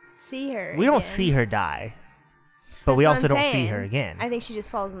don't see her. We don't again. see her die. But That's we what also I'm don't see saying. her again. I think she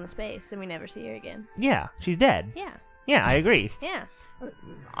just falls into space and we never see her again. Yeah, she's dead. Yeah. Yeah, I agree. Yeah. We're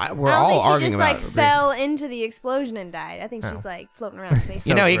I don't all think she arguing just about... like fell into the explosion and died. I think she's like floating around space.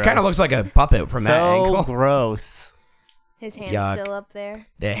 You know, he kind of gross. looks like a puppet from that So angle. gross. His hand's Yuck. still up there.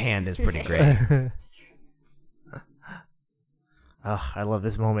 The hand is pretty great. Oh, I love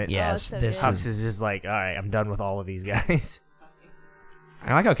this moment. Yes, so this good. Hux is just like, all right, I'm done with all of these guys.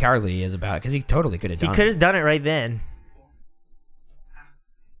 I like how cowardly he is about it, because he totally could have He done could it. have done it right then.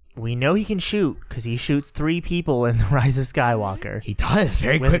 We know he can shoot because he shoots 3 people in The Rise of Skywalker. He does,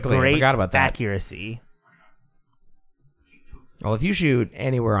 very with quickly. I great forgot about that. accuracy. Well, if you shoot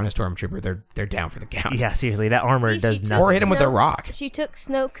anywhere on a stormtrooper, they're down for the count. Yeah, seriously, that armor See, does she took nothing. Or hit him with a Snoke's- rock. She took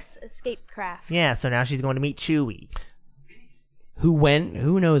Snoke's escape craft. Yeah, so now she's going to meet Chewie. Who went?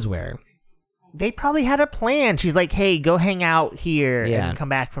 Who knows where? They probably had a plan. She's like, hey, go hang out here Yeah. and come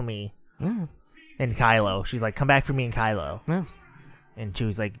back for me. Yeah. And Kylo. She's like, come back for me and Kylo. Yeah. And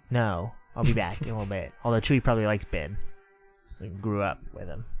Chewie's like, no, I'll be back in a little bit. Although Chewie probably likes Ben. He grew up with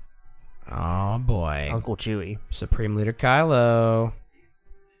him. Oh boy, Uncle Chewie. Supreme Leader Kylo.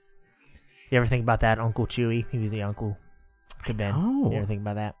 You ever think about that, Uncle Chewie? He was the uncle to Ben. know. You ever think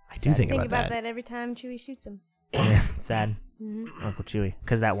about that? I do think Think about about that. that every time Chewie shoots him. Yeah, sad. Mm-hmm. Uncle Chewie.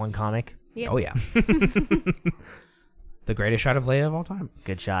 Because that one comic. Yep. Oh yeah, the greatest shot of Leia of all time.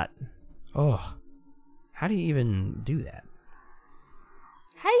 Good shot. Oh, how do you even do that?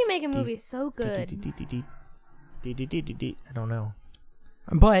 How do you make a movie so good? I don't know.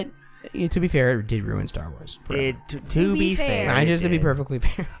 But to be fair, it did ruin Star Wars. forever. To be fair. I it just to be did. perfectly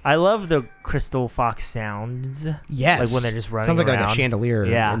fair. I love the Crystal Fox sounds. Yes, Like when they're just running Sounds like a around. chandelier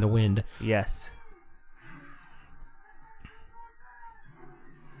Yeah. in the wind. Yes.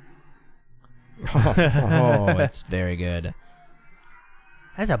 Oh, it's very good.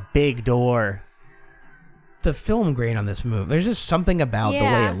 That's a big door. The film grain on this move. There's just something about the way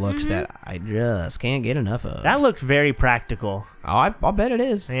Yeah, it looks that I just can't get enough of. That looked very practical. Oh, I'll bet it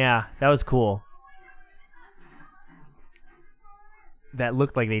is. Yeah, that was cool. That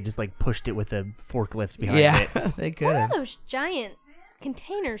looked like they just like pushed it with a forklift behind Yeah, it. they could What are have. those giant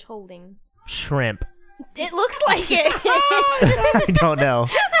containers holding? Shrimp. It looks like it. I don't know.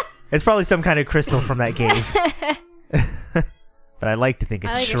 It's probably some kind of crystal from that cave. But I like to think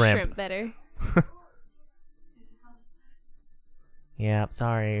it's I like shrimp. a shrimp better. Yeah,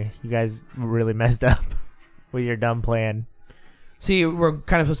 sorry. You guys really messed up with your dumb plan. See, we're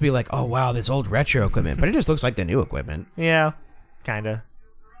kind of supposed to be like, oh wow, this old retro equipment, but it just looks like the new equipment. Yeah, kinda.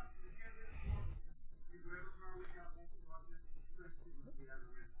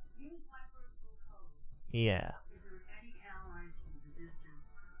 Yeah.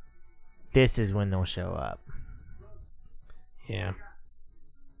 This is when they'll show up. Yeah,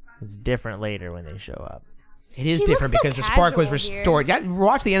 It's different later when they show up. it is She different looks so because the spark was casual here. restored. Yeah,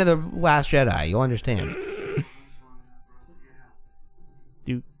 watch the end of the Last Jedi, you'll understand.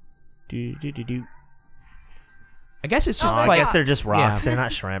 Do, do, do, do, do. I guess it's just Oh, I like guess they're just rocks. Yeah. They're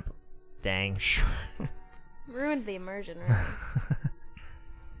not shrimp. Dang. Ruined the immersion, right?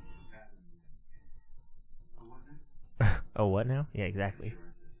 Oh, what now? Yeah, exactly.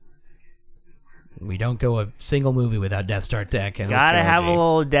 we don't go a single movie without Death Star tech. And Gotta have a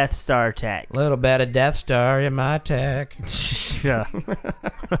little Death Star tech. little bit of Death Star in my tech. Yeah.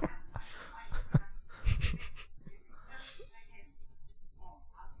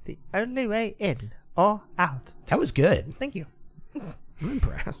 only way in or out. That was good. Thank you. I'm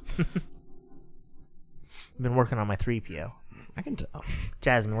impressed. I've been working on my 3PO. I can tell.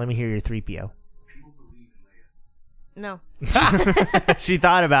 Jasmine, let me hear your 3PO. No. She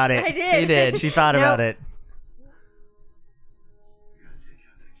thought about it. I did. He did. She thought Nope. about it.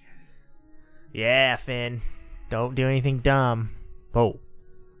 Yeah, Finn. Don't do anything dumb. Oh.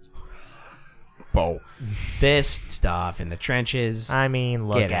 Bo. This stuff in the trenches. I mean,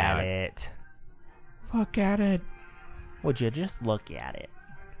 look Get at out. it. Look at it. Would you just look at it?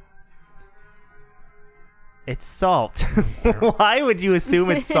 It's salt. Why would you assume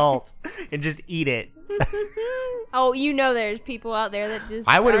it's salt and just eat it? Oh, you know there's people out there that just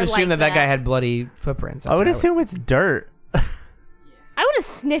I would have are assumed like that guy had bloody footprints. That's I would what assume it's dirt. I would have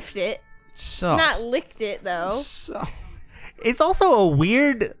sniffed it, So. not licked it though. So. It's also a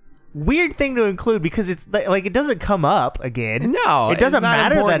weird thing to include because it's like it doesn't come up again. No, it doesn't it's not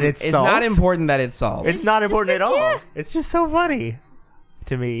matter important. that it's It's salt. not important that it's salt. It's not important at all. yeah. It's just so funny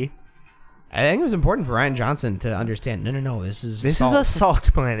to me. I think it was important for Ryan Johnson to understand. No. This is This salt. is a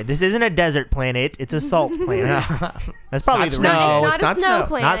salt planet. This isn't a desert planet. It's a salt planet. That's probably Not the snow. reason. it's not a snow snow.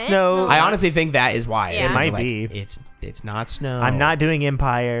 planet. Not snow. No. I honestly think that is why. Yeah. It It might like, be. It's not snow. I'm not doing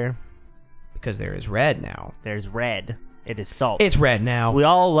Empire. because there is red now. There's red. It is salt. It's red now. We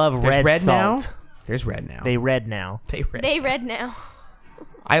all love There's red, red salt. now. There's red now. They red now. They red. They read now.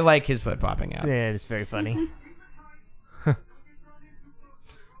 I like his foot popping out. Yeah, it's very funny.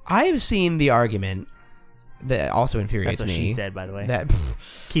 I have seen the argument that also infuriates That's what me. she said, by the way. That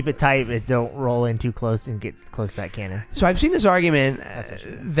Keep it tight, but don't roll in too close and get close to that cannon. so I've seen this argument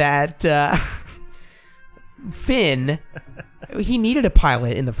that Finn he needed a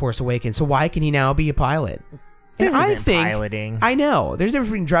pilot in The Force Awakens, so why can he now be a pilot? And This I isn't think piloting. I know there's a difference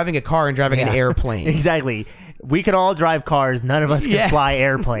between driving a car and driving an Yeah. airplane. Exactly. We can all drive cars. None of us can Yes. fly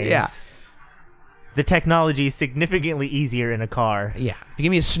airplanes. Yeah. The technology is significantly easier in a car. Yeah, if you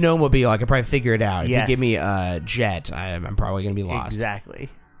give me a snowmobile, I could probably figure it out. If Yes. you give me a jet, I'm probably gonna be lost. Exactly.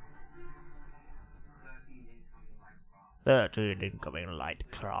 13 incoming light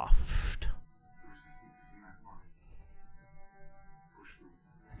craft.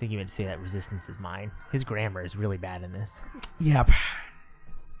 I think you meant to say that resistance is mine. His grammar is really bad in this. Yep.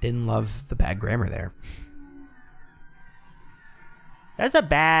 Didn't love the bad grammar there. That's a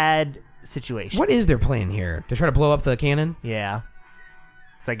bad situation. What is their plan here? To try to blow up the cannon? Yeah.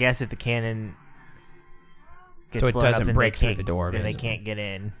 So I guess if the cannon gets So it blown up, doesn't then break they through can't- the door, then they basically. can't get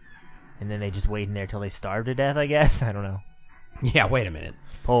in. And then they just wait in there till they starve to death, I guess. I don't know. Yeah, wait a minute.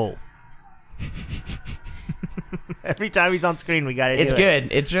 Oh. Every time he's on screen, we gotta do It's it. good.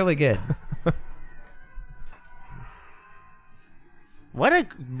 It's really good. What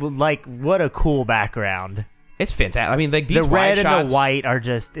a cool background. It's fantastic. I mean, like these The wide red and shots, the white are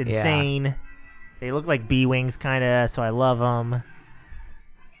just insane. They look like B-wings, kind of, so I love them.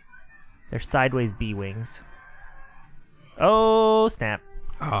 They're sideways B-wings. Oh, snap.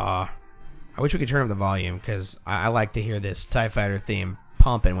 I wish we could turn up the volume because I like to hear this TIE Fighter theme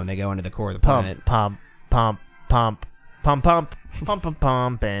pumping when they go into the core of the planet. Pump, pump, pump, pump, pump, pump, pump, pump,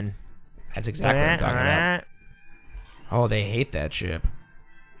 pump, and... That's exactly what I'm talking about. Oh, they hate that ship.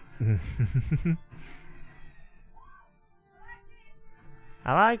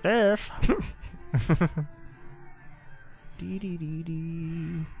 I like this.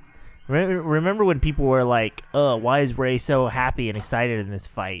 Dee-dee-dee-dee. Remember when people were like, why is Rey so happy and excited in this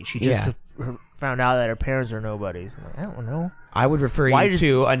fight? She just found out that her parents are nobodies. I'm like, I don't know. I would refer Why you does-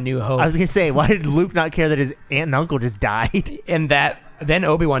 to A New Hope. I was going to say, why did Luke not care that his aunt and uncle just died? and that then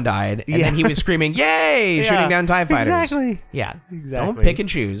Obi-Wan died, and Yeah. then he was screaming, "Yay!" Yeah, shooting down TIE fighters. exactly. Yeah. Exactly. Don't pick and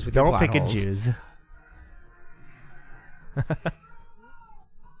choose with your Don't plot pick and holes. choose.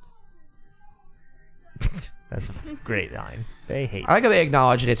 That's a great line. They hate I like how they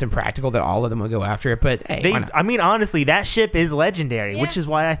acknowledge that it's impractical that all of them would go after it, but hey, They, why not? I mean, honestly, that ship is legendary, which Yeah. is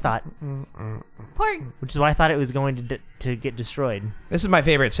why I thought, Porg. it was going to get destroyed. This is my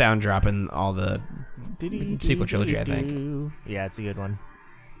favorite sound drop in all the sequel trilogy, I think. Yeah, it's a good one.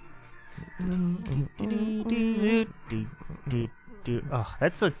 Oh,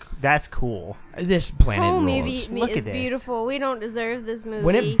 that's cool. This planet Whole rules. movie Look is at this. beautiful. We don't deserve this movie.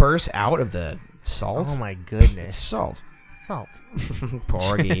 When it bursts out of the salt, Oh my goodness, salt, salt.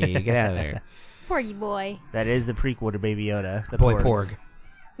 Porgy, get out of there, Porgy boy. That is the prequel to Baby Yoda. The boy, Porgs.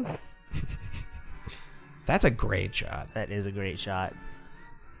 Porg. That's a great shot. That is a great shot.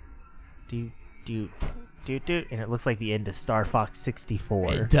 Do, and it looks like the end of Star Fox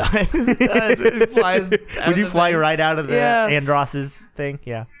 64. It does. It does. It flies. Would you fly right out of the Yeah. Andross's thing?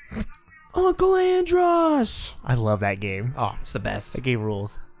 Yeah. Uncle Andros? I love that game. Oh, it's the best. That game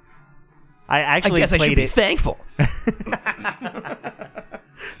rules. I actually guess I should played be it. thankful.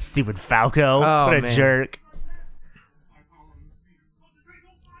 Stupid Falco. Oh, what a man. jerk.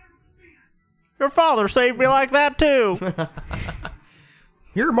 Your father saved me like that too.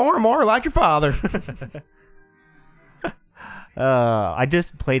 You're more and more like your father. I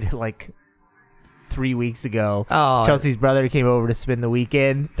just played it like 3 weeks ago. Oh. Chelsea's brother came over to spend the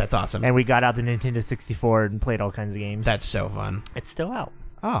weekend, That's awesome. and we got out the Nintendo 64 and played all kinds of games. That's so fun. It's still out.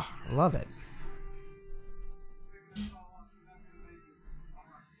 Oh, I love it.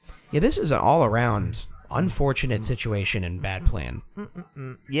 Yeah, this is an all-around unfortunate situation and bad plan.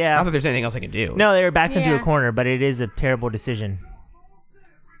 Yeah. Not that there's anything else I can do. No, they were backed into a Yeah. corner, but it is a terrible decision.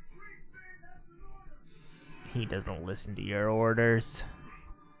 He doesn't listen to your orders.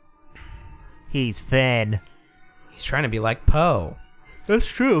 He's Finn. He's trying to be like Poe. That's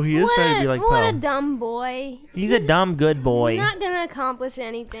true. He is trying to be like what a Poe. dumb boy. He's a dumb good boy. Not gonna accomplish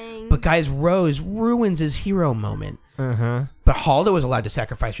anything. But guys, Rose ruins his hero moment. Uh-huh. But Halda was allowed to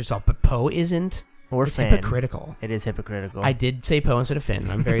sacrifice herself, but Poe isn't. Or It's Finn. hypocritical. It is hypocritical. I did say Poe instead of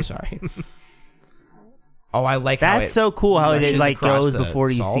Finn. I'm very sorry. Oh, I like how That's so cool how it rushes like across goes the before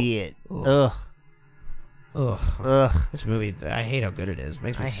you salt. see it. Ugh. Ugh. Ugh. Ugh. This movie, I hate how good it is. It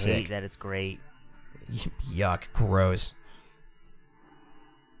makes me I sick. hate that it's great. Yuck. Gross.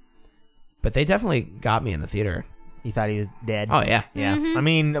 But they definitely got me in the theater. You thought he was dead. Oh, yeah. Yeah. I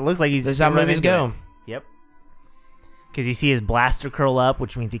mean, it looks like he's This is just how gonna run movies into go. it. Yep. Because you see his blaster curl up,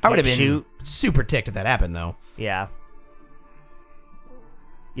 which means he I would can't have been shoot. super ticked if that happened, though. Yeah.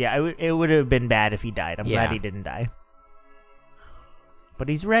 Yeah, it would have been bad if he died. I'm glad Yeah. he didn't die. But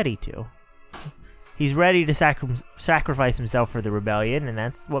he's ready to. He's ready to sacrifice himself for the rebellion, and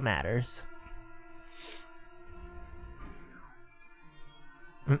that's what matters.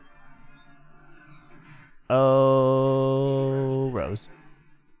 Oh, Rose.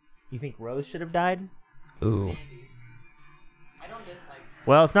 You think Rose should have died? Ooh.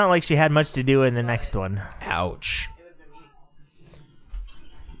 Well, it's not like she had much to do in the next one. Ouch.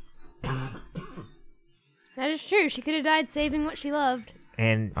 That is true. She could have died saving what she loved.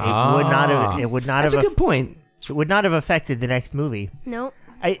 And it would not have. It would not That's a have. good point. It would not have affected the next movie. Nope.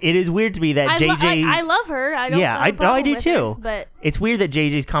 It is weird to me that JJ. I love her. I don't. Yeah, have a problem I do with her, too. but It's weird that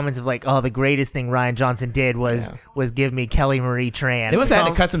JJ's comments of like, "Oh, the greatest thing Ryan Johnson did was give me Kelly Marie Tran." They must have had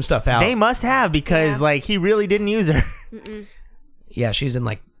to cut some stuff out. They must have because Yeah. like he really didn't use her. Yeah, she's in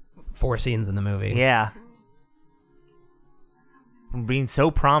like 4 scenes in the movie. Yeah, from being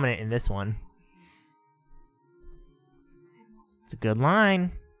so prominent in this one. It's a good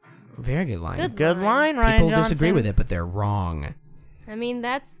line. Very good line. Good line, Ryan People Johnson. disagree with it, but they're wrong. I mean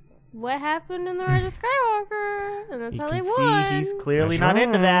that's what happened in the Rise of Skywalker, and that's You how can they won. see he's clearly That's not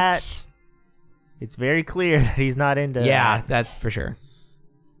into right. that. It's very clear that he's not into Yeah, that. that's for sure.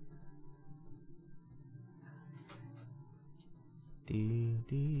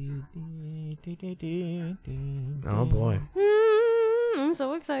 Oh boy. I'm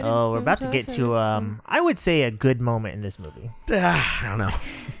so excited. Oh, we're I'm about so to get excited. to I would say a good moment in this movie. I don't know.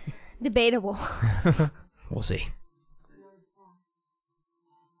 Debatable. We'll see.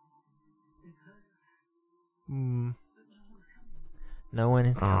 No one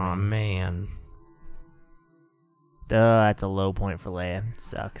is Oh coming. man. That's a low point for Leia.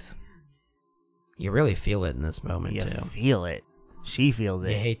 Sucks. You really feel it in this moment You too. feel it. She feels You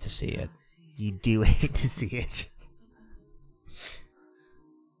it. hate to see it. You do hate to see it.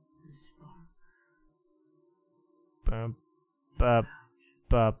 Bup, bup,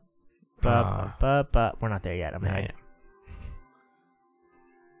 bup, bup, bup, bup. We're not there yet. I'm Nah, ahead.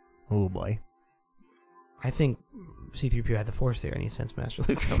 Oh boy. I think C-3PO had the Force there, and he sensed Master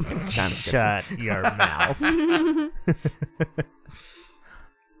Luke coming. Kind of good. Shut your mouth.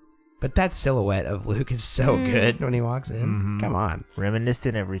 But that silhouette of Luke is so good when he walks in. Come on.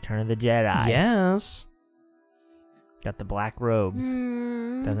 Reminiscent of Return of the Jedi. Yes. Got the black robes.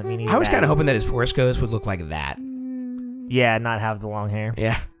 Doesn't mean he's I was bad. kind of hoping that his Force Ghost would look like that. Yeah, not have the long hair.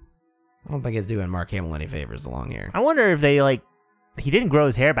 Yeah. I don't think it's doing Mark Hamill any favors, the long hair. I wonder if they like. He didn't grow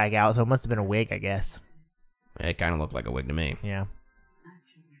his hair back out, so it must have been a wig, I guess. It kind of looked like a wig to me. Yeah.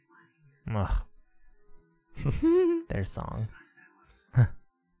 Ugh. Their song.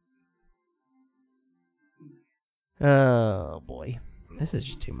 Oh boy, This is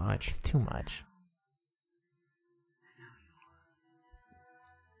just too much. it's too much.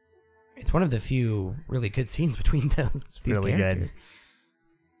 It's one of the few really good scenes between these Really characters. good.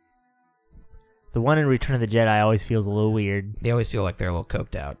 The one in Return of the Jedi always feels a little weird. They always feel like they're a little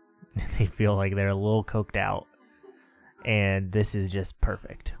coked out. They feel like they're a little coked out, and this is just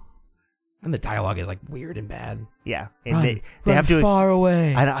perfect. And the dialogue is like weird and bad. Yeah, and Run, they run have to far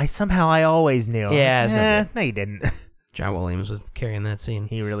away. I somehow I always knew. Yeah, it's no good. no, you didn't. John Williams was carrying that scene.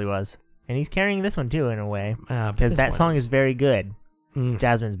 He really was, and he's carrying this one too in a way But because this that one song is very good. Mm.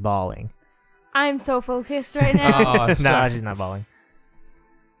 Jasmine's bawling. I'm so focused right now. Oh, No, sorry. she's not bawling.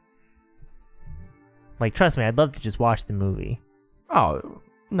 Like, trust me, I'd love to just watch the movie. Oh,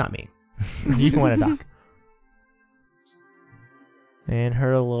 not me. You want to talk. And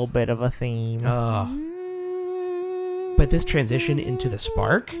her a little bit of a theme. But this transition into the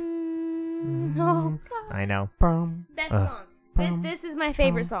spark. Oh God. I know. That song. This is my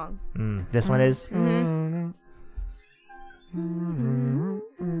favorite song. This one is.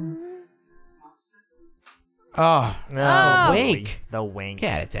 Oh, Oh, wink. The wink.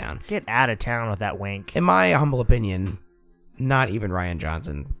 Get out of town. Get out of town with that wink. In my humble opinion, not even Ryan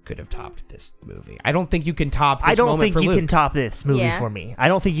Johnson could have topped this movie. I don't think you can top this I don't moment think for you Luke. can top this movie Yeah. for me. I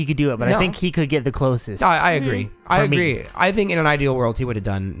don't think you could do it, but No. I think he could get the closest. No, I agree. I For me. agree. I think in an ideal world, he would have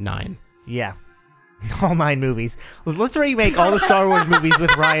done 9. Yeah. All 9 movies. Let's remake all the Star Wars movies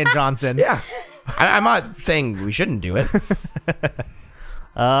with Ryan Johnson. Yeah. I'm not saying we shouldn't do it.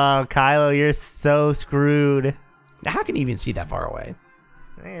 Oh, Kylo, you're so screwed. How can you even see that far away?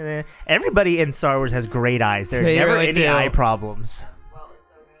 Everybody in Star Wars has great eyes. There's They never really any do. eye problems.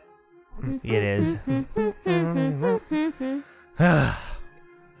 It is.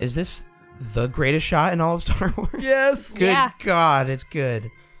 Is this the greatest shot in all of Star Wars? Yes. Good Yeah. God, it's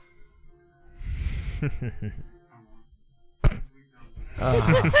good.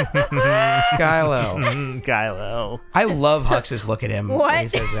 Kylo. Kylo. I love Hux's look at him when he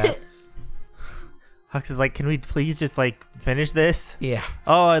What? says that. Hux is like, can we please just like finish this? Yeah.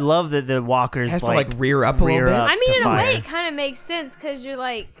 Oh, I love that the walkers Has to like rear up a rear little bit. up. I mean, to in a way, fire. it kind of makes sense because you're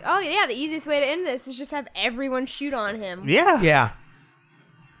like, oh yeah, the easiest way to end this is just have everyone shoot on him. Yeah. Yeah.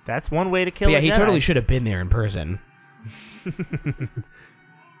 That's one way to kill But yeah, a he Jedi. totally should have been there in person.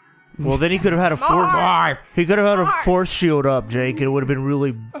 Well, then he could have had a force. He could have had a force shield up, Jake. It would have been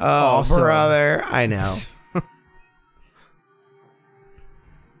really awesome. brother. I know.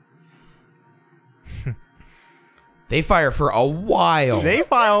 They fire for a while. They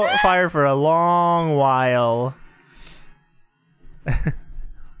fire for a long while.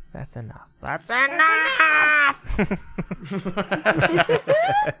 That's enough. That's enough.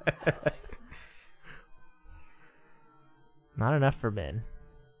 Not enough for Ben.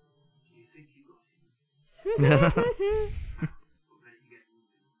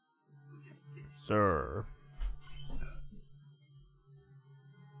 Sir.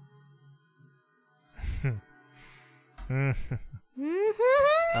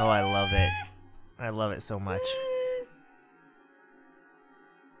 Oh, I love it. I love it so much.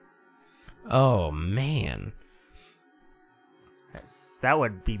 Oh, man. That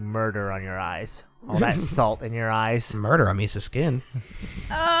would be murder on your eyes. All that salt in your eyes. Murder on Misa's skin.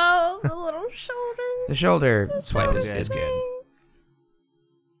 Oh, the little shoulder. The shoulder swipe is good.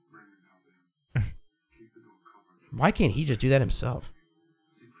 good. Why can't he just do that himself?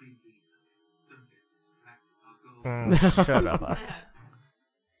 Shut up, Hux.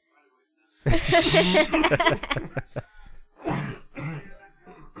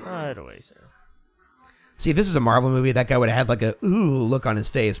 Right away, sir. See, if this is a Marvel movie, that guy would have had like a ooh look on his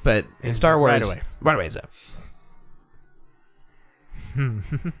face, but in Star Wars, right away. so.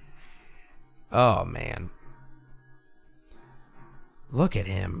 Oh, man. Look at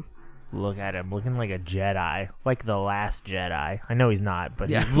him. Look at him, looking like a Jedi, like the last Jedi. I know he's not, but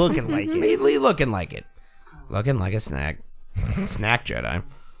Yeah. he's looking like it. He looking like it. Looking like a snack. Snack Jedi.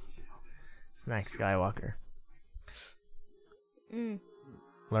 Snack Skywalker.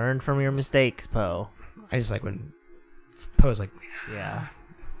 Learn from your mistakes, Poe. I just like when Poe's like, Yeah.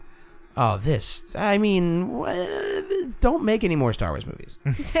 oh, this. I mean, don't make any more Star Wars movies.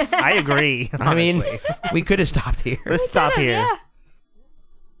 I agree. I mean, honestly. we could have stopped here. Let's stop here. Yeah.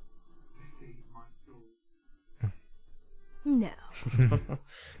 No.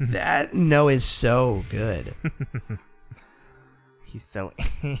 That no is so good. He's so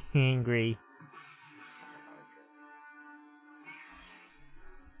angry.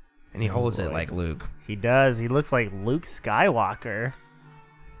 And he holds it like Luke. He does. He looks like Luke Skywalker.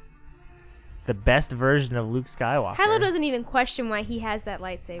 The best version of Luke Skywalker. Kylo doesn't even question why he has that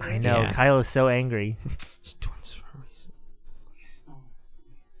lightsaber. I know. Yeah. Kylo's so angry. He's doing this for a reason.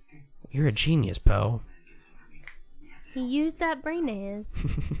 You're a genius, Poe. He used that brain of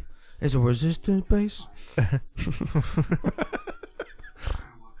his. There's a resistance base.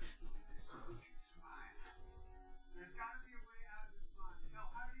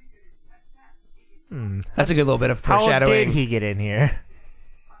 That's a good little bit of How foreshadowing. did he get in here?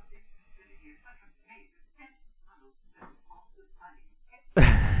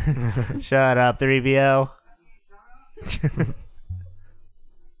 Shut up, 3PO.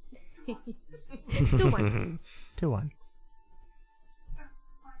 2-1. 2-1.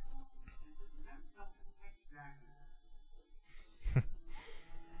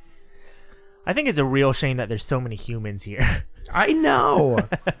 I think it's a real shame that there's so many humans here. I know.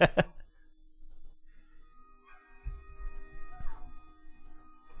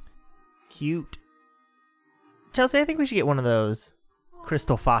 Cute. Chelsea, I think we should get one of those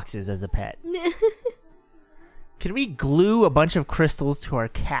crystal foxes as a pet. Can we glue a bunch of crystals to our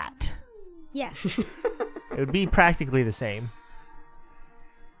cat? Yes. It would be practically the same.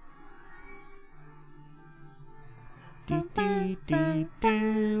 Do, do, do,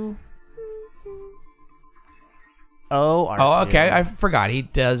 do. Oh, Oh, okay. R2. I forgot. He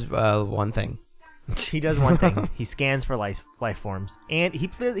does one thing. He does one thing. He scans for life forms, and he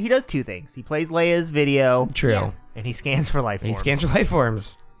does two things. He plays Leia's video, True. Yeah. and he scans for life He forms. scans for life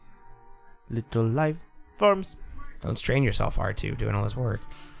forms. Little life forms. Don't strain yourself, R2, doing all this work.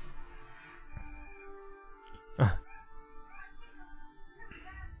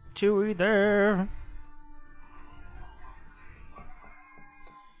 Chewie there.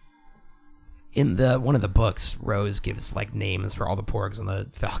 In one of the books, Rose gives like names for all the porgs on the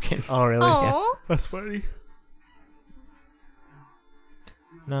Falcon. Oh, really? Aw. That's funny.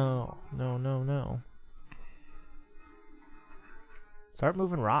 No, no, no, no. Start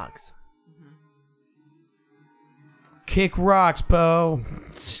moving rocks. Kick rocks, Poe.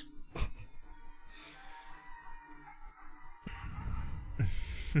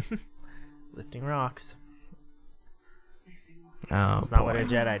 Lifting rocks. Oh, That's not what a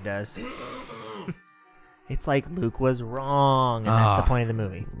Jedi does. It's like Luke was wrong, and that's the point of the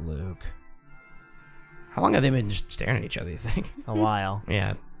movie. Luke. How long have they been just staring at each other, you think? A while.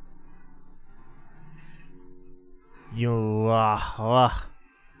 Yeah.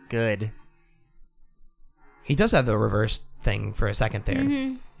 Good. He does have the reverse thing for a second there.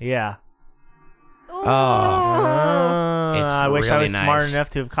 Mm-hmm. Yeah. Oh. It's I wish I really was smart nice. enough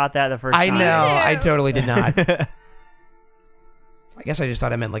to have caught that the first I time. know. I too. totally did not. I guess I just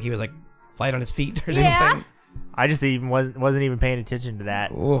thought I meant like he was like light on his feet or Yeah. something. I just even wasn't even paying attention to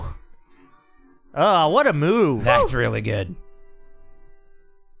that. Ooh, Oh, what a move! that's really good.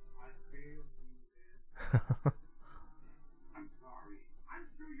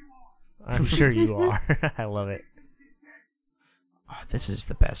 I'm sure you are. I love it. Oh, this is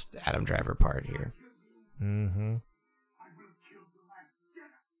the best Adam Driver part here. Mm-hmm.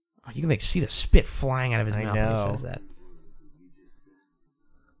 Oh, you can like see the spit flying out of his I mouth when he know. says that.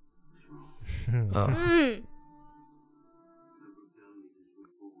 Oh. Mm.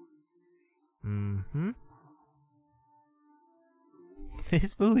 Mm-hmm.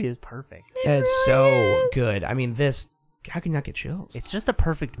 This movie is perfect. It's so good. I mean, this. How can you not get chills? It's just a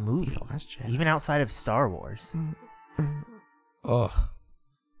perfect movie, The Last Jedi. even outside of Star Wars. Ugh.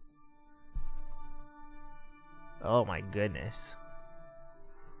 Oh my goodness.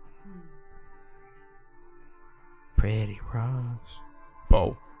 Pretty rocks.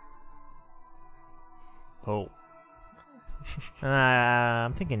 Bo. Oh.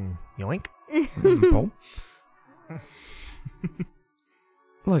 I'm thinking yoink. Bo.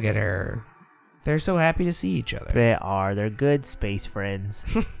 Look at her. They're so happy to see each other. They are. They're good space friends.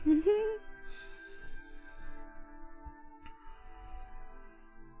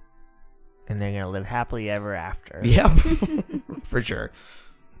 And they're gonna live happily ever after. Yep. For sure.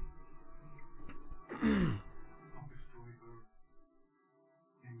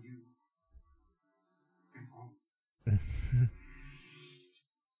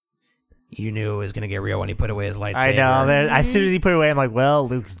 You knew it was going to get real when he put away his lightsaber. I know. Then as soon as he put it away, I'm like, well,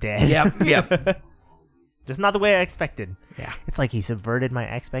 Luke's dead. Yep, yep. Just not the way I expected. Yeah. It's like he subverted my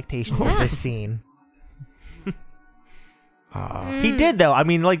expectations of this scene. He did though. I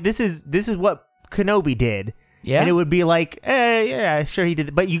mean, like this is what Kenobi did. Yeah. And it would be like, yeah, sure he did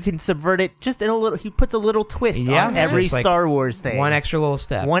it, but you can subvert it just in a little. He puts a little twist Yeah, on every just like Star Wars thing. One extra little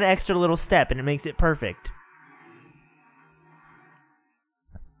step. One extra little step, and it makes it perfect.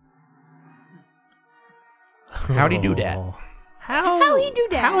 How'd he do that? How he do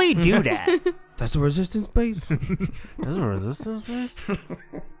that? How he do that? That's the resistance base. Does a resistance base?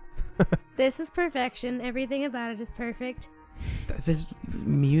 This is perfection. Everything about it is perfect. This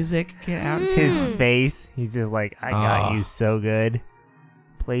music, get out. His face, he's just like, I got Ah. you so good.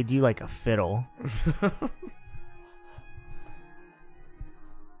 Played you like a fiddle.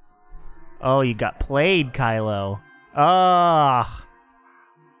 Oh, you got played, Kylo. Ah,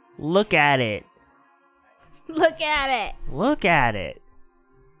 look at it. Look at it. Look at it.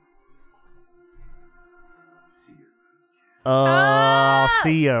 Oh, I'll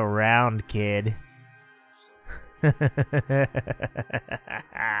see you around, kid.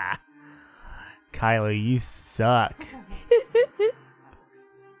 Kylo, you suck.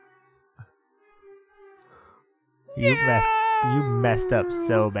 You messed up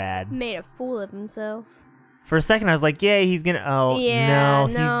so bad. Made a fool of himself. For a second, I was like, "Yeah, he's gonna." Oh Yeah, no,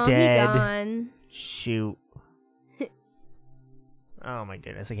 he's dead. He gone. Shoot. Oh my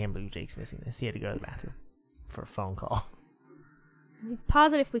goodness, I can't believe Jake's missing this. He had to go to the bathroom for a phone call. We'd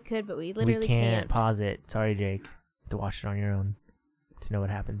pause it if we could, but we literally We can't pause it. Sorry, Jake. You have to watch it on your own to know what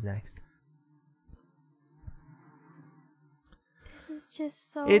happens next. This is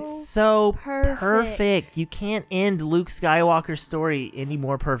just so. It's so perfect. perfect. You can't end Luke Skywalker's story any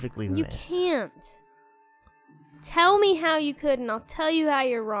more perfectly than You this. can't. Tell me how you could, and I'll tell you how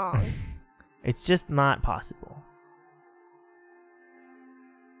you're wrong. It's just not possible.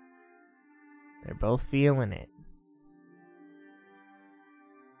 They're both feeling it.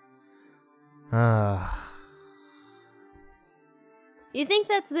 You think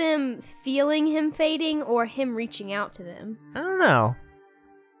that's them feeling him fading or him reaching out to them? I don't know.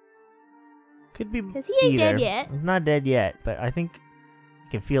 Could be 'Cause he ain't either. dead yet. He's not dead yet, but I think you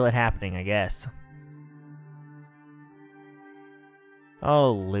can feel it happening, I guess.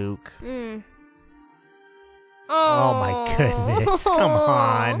 Oh, Luke. Oh my goodness. Come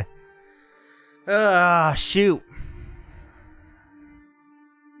on. Shoot.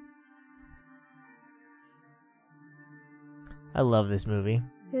 I love this movie.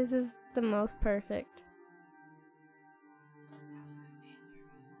 This is the most perfect.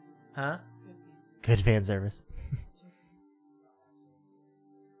 Huh? Good fan service.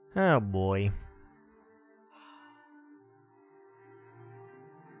 Oh boy.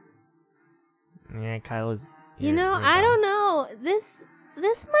 Yeah, Kylo's. You know, I don't know. This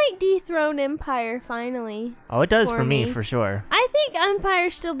might dethrone Empire finally. Oh, it does for me, me. for sure. I think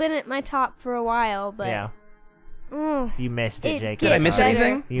Empire's still been at my top for a while, but Yeah. You missed it, Jake. Did I miss better.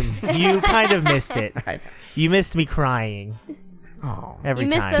 anything? You kind of missed it. Right. You missed me crying Oh. every You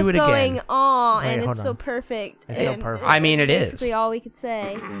missed time. us Do it again. going, aw, Wait, and hold it's so on. perfect. It's so and perfect. I mean, it is. basically all we could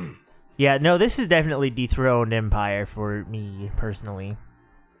say. Yeah, no, this is definitely dethroned Empire for me personally,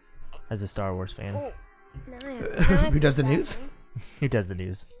 as a Star Wars fan. Oh, now I have Who does the to news? bathroom. Who does the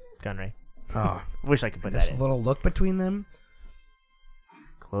news? Gunray. Oh, Wish I could put this that in. little look between them.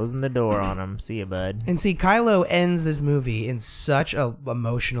 Closing the door on him. See ya, bud. And see, Kylo ends this movie in such a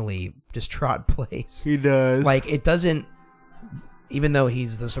emotionally distraught place. He does. Like, it doesn't, even though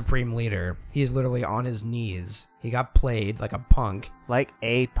he's the supreme leader, he's literally on his knees. He got played like a punk Like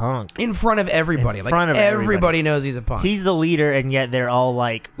a punk. in front of everybody. In front like, of everybody everybody. knows he's a punk. He's the leader, and yet they're all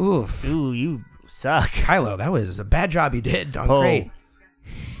like, Oof. ooh, you suck. Kylo, that was a bad job you did. Oh. Great.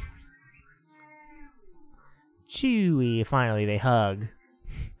 Chewie. Finally, they hug.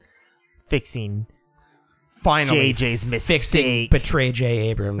 Fixing. Finally, JJ's fixing mistake. betray J.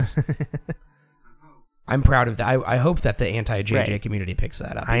 Abrams. I'm proud of that. I hope that the anti-JJ Right. community picks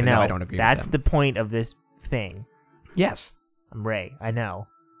that up. I even though know. I don't agree That's with the them. point of this thing. Yes, I'm Rey. I know.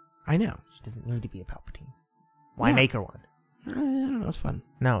 I know. She doesn't need to be a Palpatine. Why Yeah. make her one? I don't know. It's fun.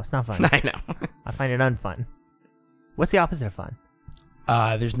 No, it's not fun. I know. I find it unfun. What's the opposite of fun?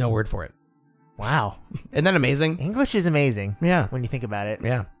 There's no word for it. Wow. Isn't that amazing? English is amazing Yeah. when you think about it.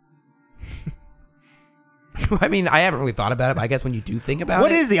 Yeah. I mean, I haven't really thought about it, but I guess when you do think about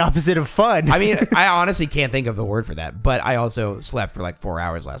What it. is the opposite of fun? I mean, I honestly can't think of the word for that, but I also slept for like 4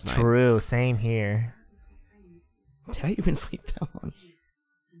 hours last night. True. Same here. Did I even sleep that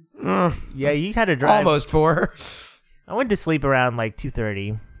long? Yeah, you had to drive. Almost 4. I went to sleep around like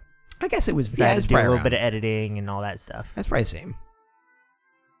 2:30. I guess it was, I yeah, had it's to do a probably little around. bit of editing and all that stuff. That's probably the same.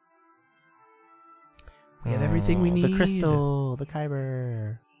 We have everything we Oh, need. The crystal, the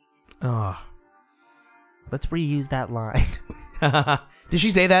Kyber. Oh. Let's reuse that line. Did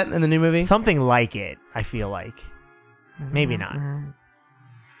she say that in the new movie? Something like it, I feel like. Maybe not.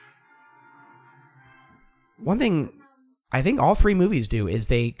 One thing I think all 3 movies do is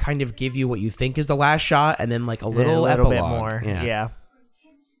they kind of give you what you think is the last shot and then like a little bit epilogue. more. Yeah. Yeah.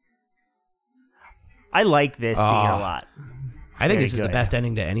 I like this scene a lot. I think Very this is the good. best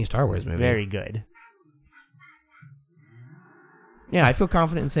ending to any Star Wars movie. Very good. Yeah, I feel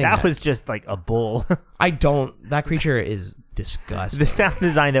confident in saying that. That was just like a bull. That creature is disgusting. The sound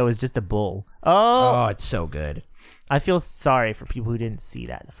design though was just a bull. Oh, it's so good. I feel sorry for people who didn't see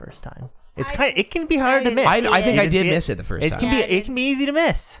that the first time. It can be hard to didn't miss. see I think You I didn't did see miss it the first time. Yeah, I It did. can be easy to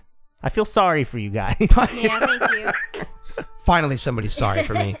miss. I feel sorry for you guys. Yeah, thank you. Finally, somebody's sorry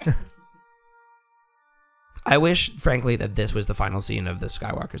for me. I wish, frankly, that this was the final scene of the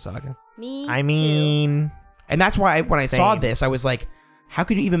Skywalker saga. Me I too. mean, And that's why when I saw Same. this, I was like, how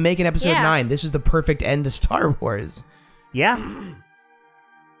could you even make an episode Yeah. 9? This is the perfect end to Star Wars. Yeah.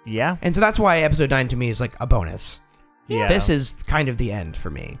 Yeah. And so that's why episode 9 to me is like a bonus. Yeah. This is kind of the end for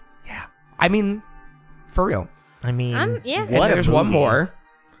me. Yeah. I mean, for real. I mean, yeah. And what a there's one movie. more,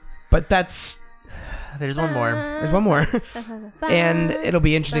 but there's one more. one more. And it'll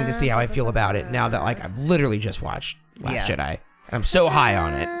be interesting to see how I feel about it now that like I've literally just watched Last Yeah. Jedi. And I'm so high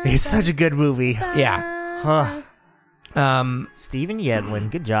on it. It's such a good movie. Yeah. Huh. Um, Steven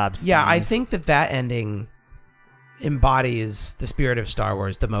Yedlin, good job, Steve. yeah, I think that ending embodies the spirit of Star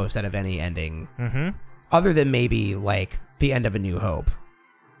Wars the most out of any ending. Mm-hmm. Other than maybe like the end of A New Hope.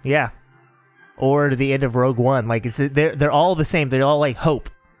 Yeah. Or the end of Rogue One. Like they're all the same. They're all like hope.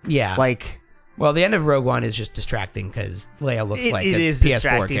 Yeah. Like well, the end of Rogue One is just distracting because Leia looks like it a is PS4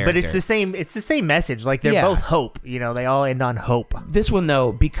 distracting, character. but it's the same. It's the same message. Like they're Yeah. both hope. You know, they all end on hope. This one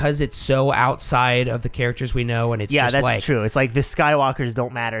though, because it's so outside of the characters we know, and it's Yeah, just that's like true. It's like the Skywalkers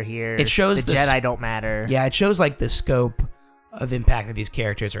don't matter here. It shows the the Jedi don't matter. Yeah, it shows like the scope of impact that these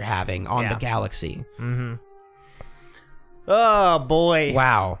characters are having on Yeah. the galaxy. Mm-hmm. Oh boy!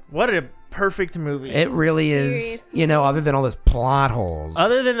 Wow, What a perfect movie. it really is. Seriously. You know, other than all those plot holes,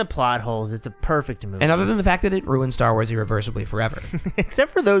 Other than the plot holes, it's a perfect movie. and other than the fact that it ruined Star Wars irreversibly forever.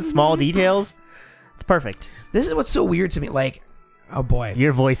 Except for those small details, it's perfect. This is what's so weird to me. Like, oh boy,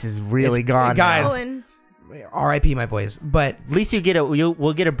 Your voice is really It's- gone, guys. now. Owen. R.I.P. my voice. But At least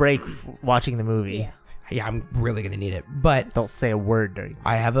we'll get a break watching the movie. Yeah. yeah, I'm really gonna need it. But Don't say a word during.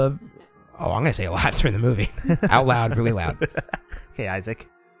 I have a. Oh, I'm gonna say a lot during the movie, out loud, really loud. Okay, Isaac.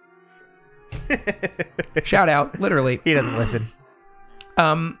 Shout out, literally. He doesn't listen.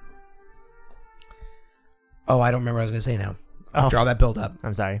 Oh, I don't remember what I was gonna say now. After all that build up,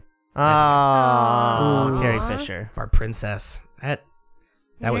 I'm sorry. That's Oh, Ooh. Carrie Fisher. of our princess. That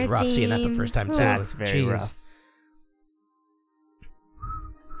was Your rough seeing that the theme. first time too. That's very Jeez. rough.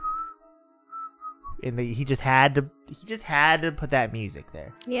 And he just had to put that music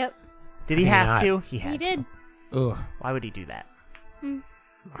there. Yep. Did he I mean, have I- to? He had He did. to. Ugh, Why would he do that?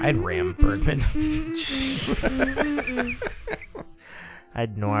 I'd ram Bergman.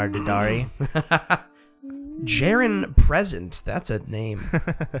 I'd Noir Dadari. Jaren Present. That's a name.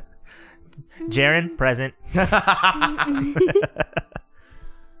 Jaren, present.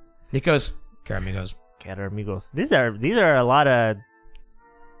 Nikos Caramigos. Cat amigos. These are a lot of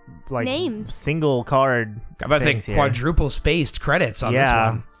like Names. single card. I'm about to things say here. quadruple spaced credits on this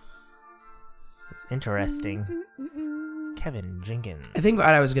Yeah. one. It's interesting. Kevin Jenkins. I think what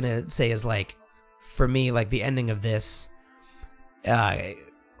I was gonna say is like, for me, like the ending of this,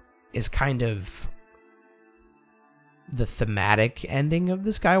 is kind of the thematic ending of the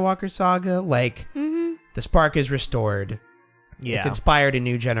Skywalker saga. Like, the spark is restored. Yeah. It's inspired a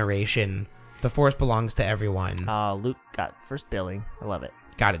new generation. The Force belongs to everyone. Luke got first billing. I love it.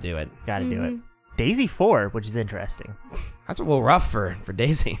 Got to do it. Got to do it. Daisy 4, which is interesting. That's a little rough for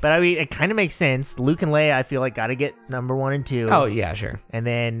Daisy. But I mean, it kind of makes sense. Luke and Leia, I feel like, got to get number 1 and 2. Oh yeah, sure. And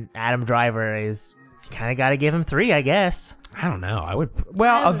then Adam Driver is kind of got to give him 3, I guess. I don't know. I would.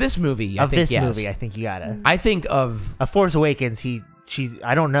 Well, of this movie, I Of think this yes. movie, I think you got to. I think of A Force Awakens, she's,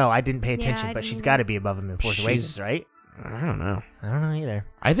 I don't know. I didn't pay Yeah, attention, I but didn't she's either. got to be above him in Force She's- Awakens, right? I don't know. I don't know either.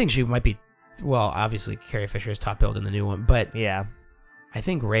 I think she might be. Well, obviously Carrie Fisher is top billed in the new one, but Yeah. I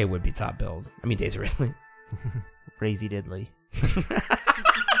think Rey would be top billed. I mean Daisy Ridley. Crazy Diddley.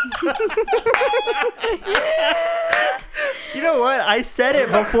 You know what? I said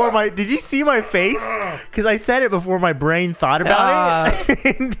it before my. Did you see my face? Because I said it before my brain thought about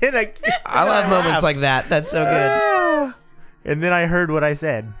it. And then I love moments like that. That's so good. And then I heard what I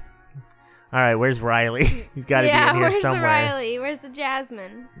said. All right, where's Riley? He's got to be in here where's somewhere. the Riley? Where's the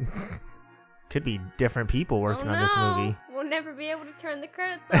Jasmine? Could be different people working oh, on this no. movie. We'll never be able to turn the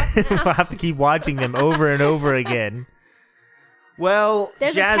credits off now. We'll have to keep watching them over and over again. Well,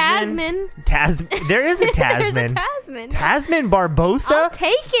 There's Jasmine, a Tasman. There is a There's Tasman. a Tasman. Tasman Barbosa? I'll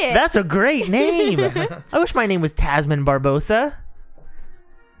take it. That's a great name. I wish my name was Tasman Barbosa.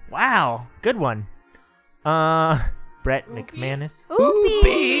 Wow, good one. Brett McManus.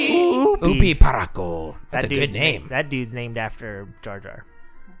 Oopie. Upi Paraco. That's a good dude's name. That dude's named after Jar Jar.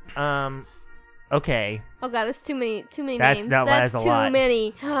 Okay. Oh god, that's too many That's- names. that That's is a too lot.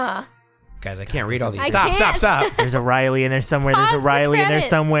 many. Guys, I can't read all these. I Stop, stop, can't. stop. There's a Riley in there somewhere. There's a Pause the Riley in there credits.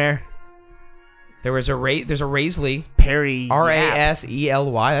 somewhere. There's a Raisley. Perry. Rasely.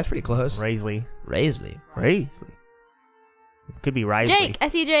 That's pretty close. Raisley. Raisley. Could be Risley. Jake, I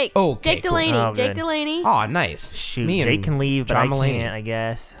see Jake. Okay, Jake cool. Delaney. Oh, Jake good. Delaney. Oh, nice. Shoot, Me and Jake can leave, but John I Mulaney. can't, I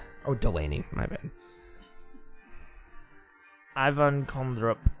guess. Oh, Delaney. My bad. Ivan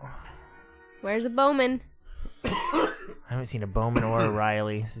Kondrup. Where's a Bowman? I haven't seen a Bowman or a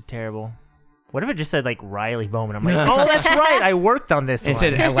Riley. This is terrible. What if it just said like Riley Bowman? I'm like, oh, that's right. I worked on this one. It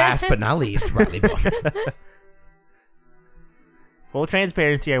said, at last but not least, Riley Bowman. Full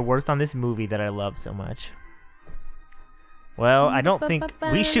transparency, I worked on this movie that I love so much. Well, I don't think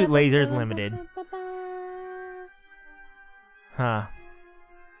We Shoot Lasers Limited. Huh.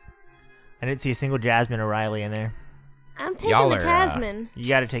 I didn't see a single Jasmine or Riley in there. I'm taking Y'all the are, Tasman. You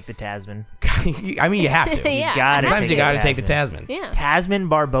gotta take the Tasman. I mean, you have to. Yeah. Sometimes you got to take the Tasman. Tasman. Yeah. Tasman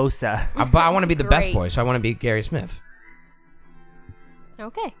Barbosa. But I want to be the best Great. boy, so I want to be Gary Smith.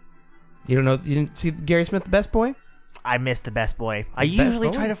 Okay. You don't know? You didn't see Gary Smith, the best boy? I missed the best boy. I He's best usually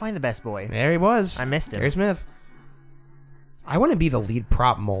boy. try to find the best boy. There he was. I missed him. Gary Smith. I want to be the lead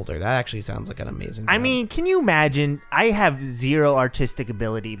prop molder. That actually sounds like an amazing I job. mean, can you imagine? I have zero artistic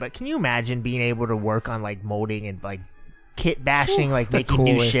ability, but can you imagine being able to work on like molding and like kit bashing, like the making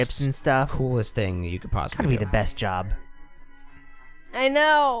new coolest- ships and stuff? coolest thing you could It's gotta possibly be do. the best job. I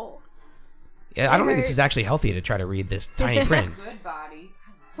know. Yeah, I don't think this is actually healthy to try to read this tiny print. Good body.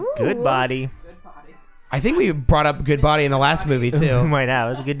 Good Ooh. body. Good body. I think we brought up Good Body in the last movie Who too. might have?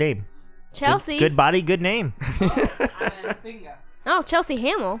 That's a good name. Chelsea. Good body, good name. I'm in bingo. Oh, Chelsea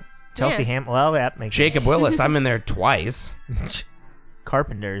Hamill. Chelsea Yeah. Ham. Well, that makes Jacob Willis, I'm in there twice. sense.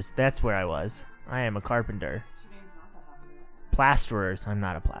 Carpenters. That's where I was. I am a carpenter. Plasterers. I'm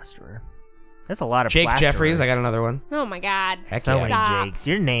not a plasterer. That's a lot of Jake plasterers. Jeffries, I got another one. Oh my God. Heck So yeah. many Stop. Jakes.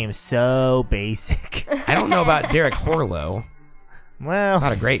 Your name's so basic. I don't know about Derek Horlow. Well,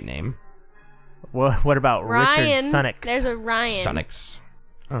 Not a great name. what about Ryan. Richard Sunnix? There's a Ryan. Sunnix.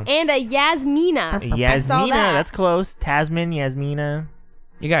 And a Yasmina. I saw Yasmina. that. That's close. Tasman, Yasmina.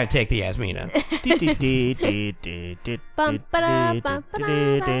 You gotta take the Yasmina. Bum, ba-da, bum,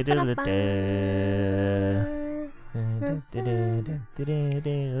 ba-da,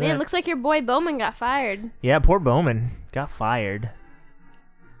 Man, looks like your boy Bowman got fired. Yeah, poor Bowman got fired.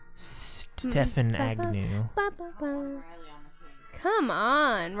 Stefan Agnew. Come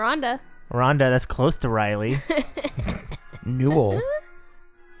on, Rhonda. Rhonda, that's close to Riley. Newell.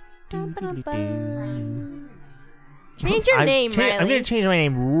 Change your name, Riley. I'm gonna change my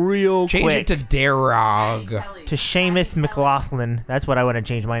name real Change quick it to Darog. Kelly. to Seamus McLaughlin. That's what I want to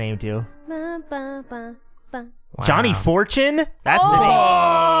change my name to. Wow. Johnny Fortune. That's the name.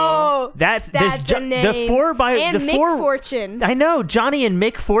 Oh, That's that's this the name. the four by and the Mick four. Fortune. I know Johnny and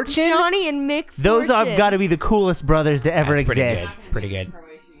Mick Fortune. Johnny and Mick Fortune. Those have got to be the coolest brothers to ever That's pretty exist. good. Pretty good.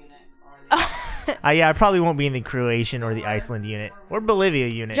 Croatia unit. Or the Yeah, I probably won't be in the Croatian or the Iceland unit or Bolivia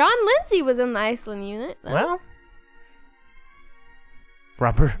unit. John Lindsay was in the Iceland unit. though. Well,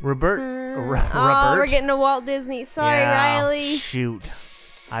 Robert. Oh, we're getting to Walt Disney. Sorry, Yeah, Riley. Shoot,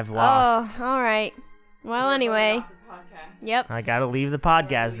 I've lost. Oh, all right. Well, anyway. podcast. Yep. I gotta leave the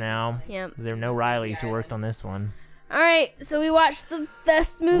podcast now. Yep. There are no Rileys who worked on this one. All right. So we watched the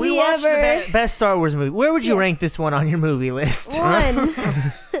best movie We watched ever. the best Star Wars movie. Where would you Yes. rank this one on your movie list? One.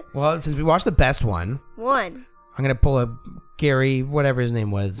 Well, since we watched the best one, One. I'm gonna pull a Gary, whatever his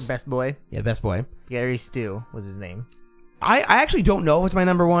name was. Best boy. Yeah, best boy. Gary Stu was his name. I actually don't know what's my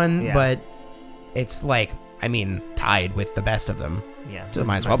number one, Yeah. but it's like, I mean, tied with the best of them. Yeah. So it this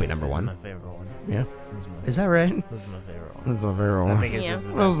might is as well my- be number this one. Is my favorite one. Yeah. This is my, Is that right? this is my favorite one. This is my favorite I one. think it's Yeah. this is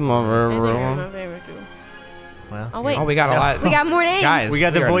the This best. is my I think favorite they're one. my favorite too. Well, Oh, wait. Oh, we got a lot. We got more names. Guys, we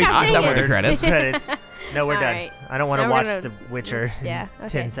got the are voice. God done with the dang it. credits. Credits. No, we're All done. right. I don't want to Now we're watch gonna- The Witcher. Yeah. Okay.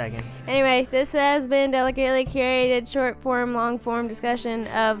 10 seconds. Anyway, this has been delicately curated short form, long form discussion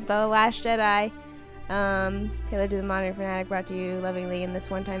of The Last Jedi. Tailored to the modern fanatic, brought to you lovingly in this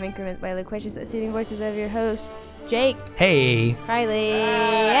one-time increment by loquacious but soothing voices of your host, Jake, Hey, Riley,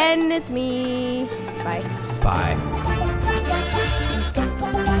 and it's me. Bye. bye.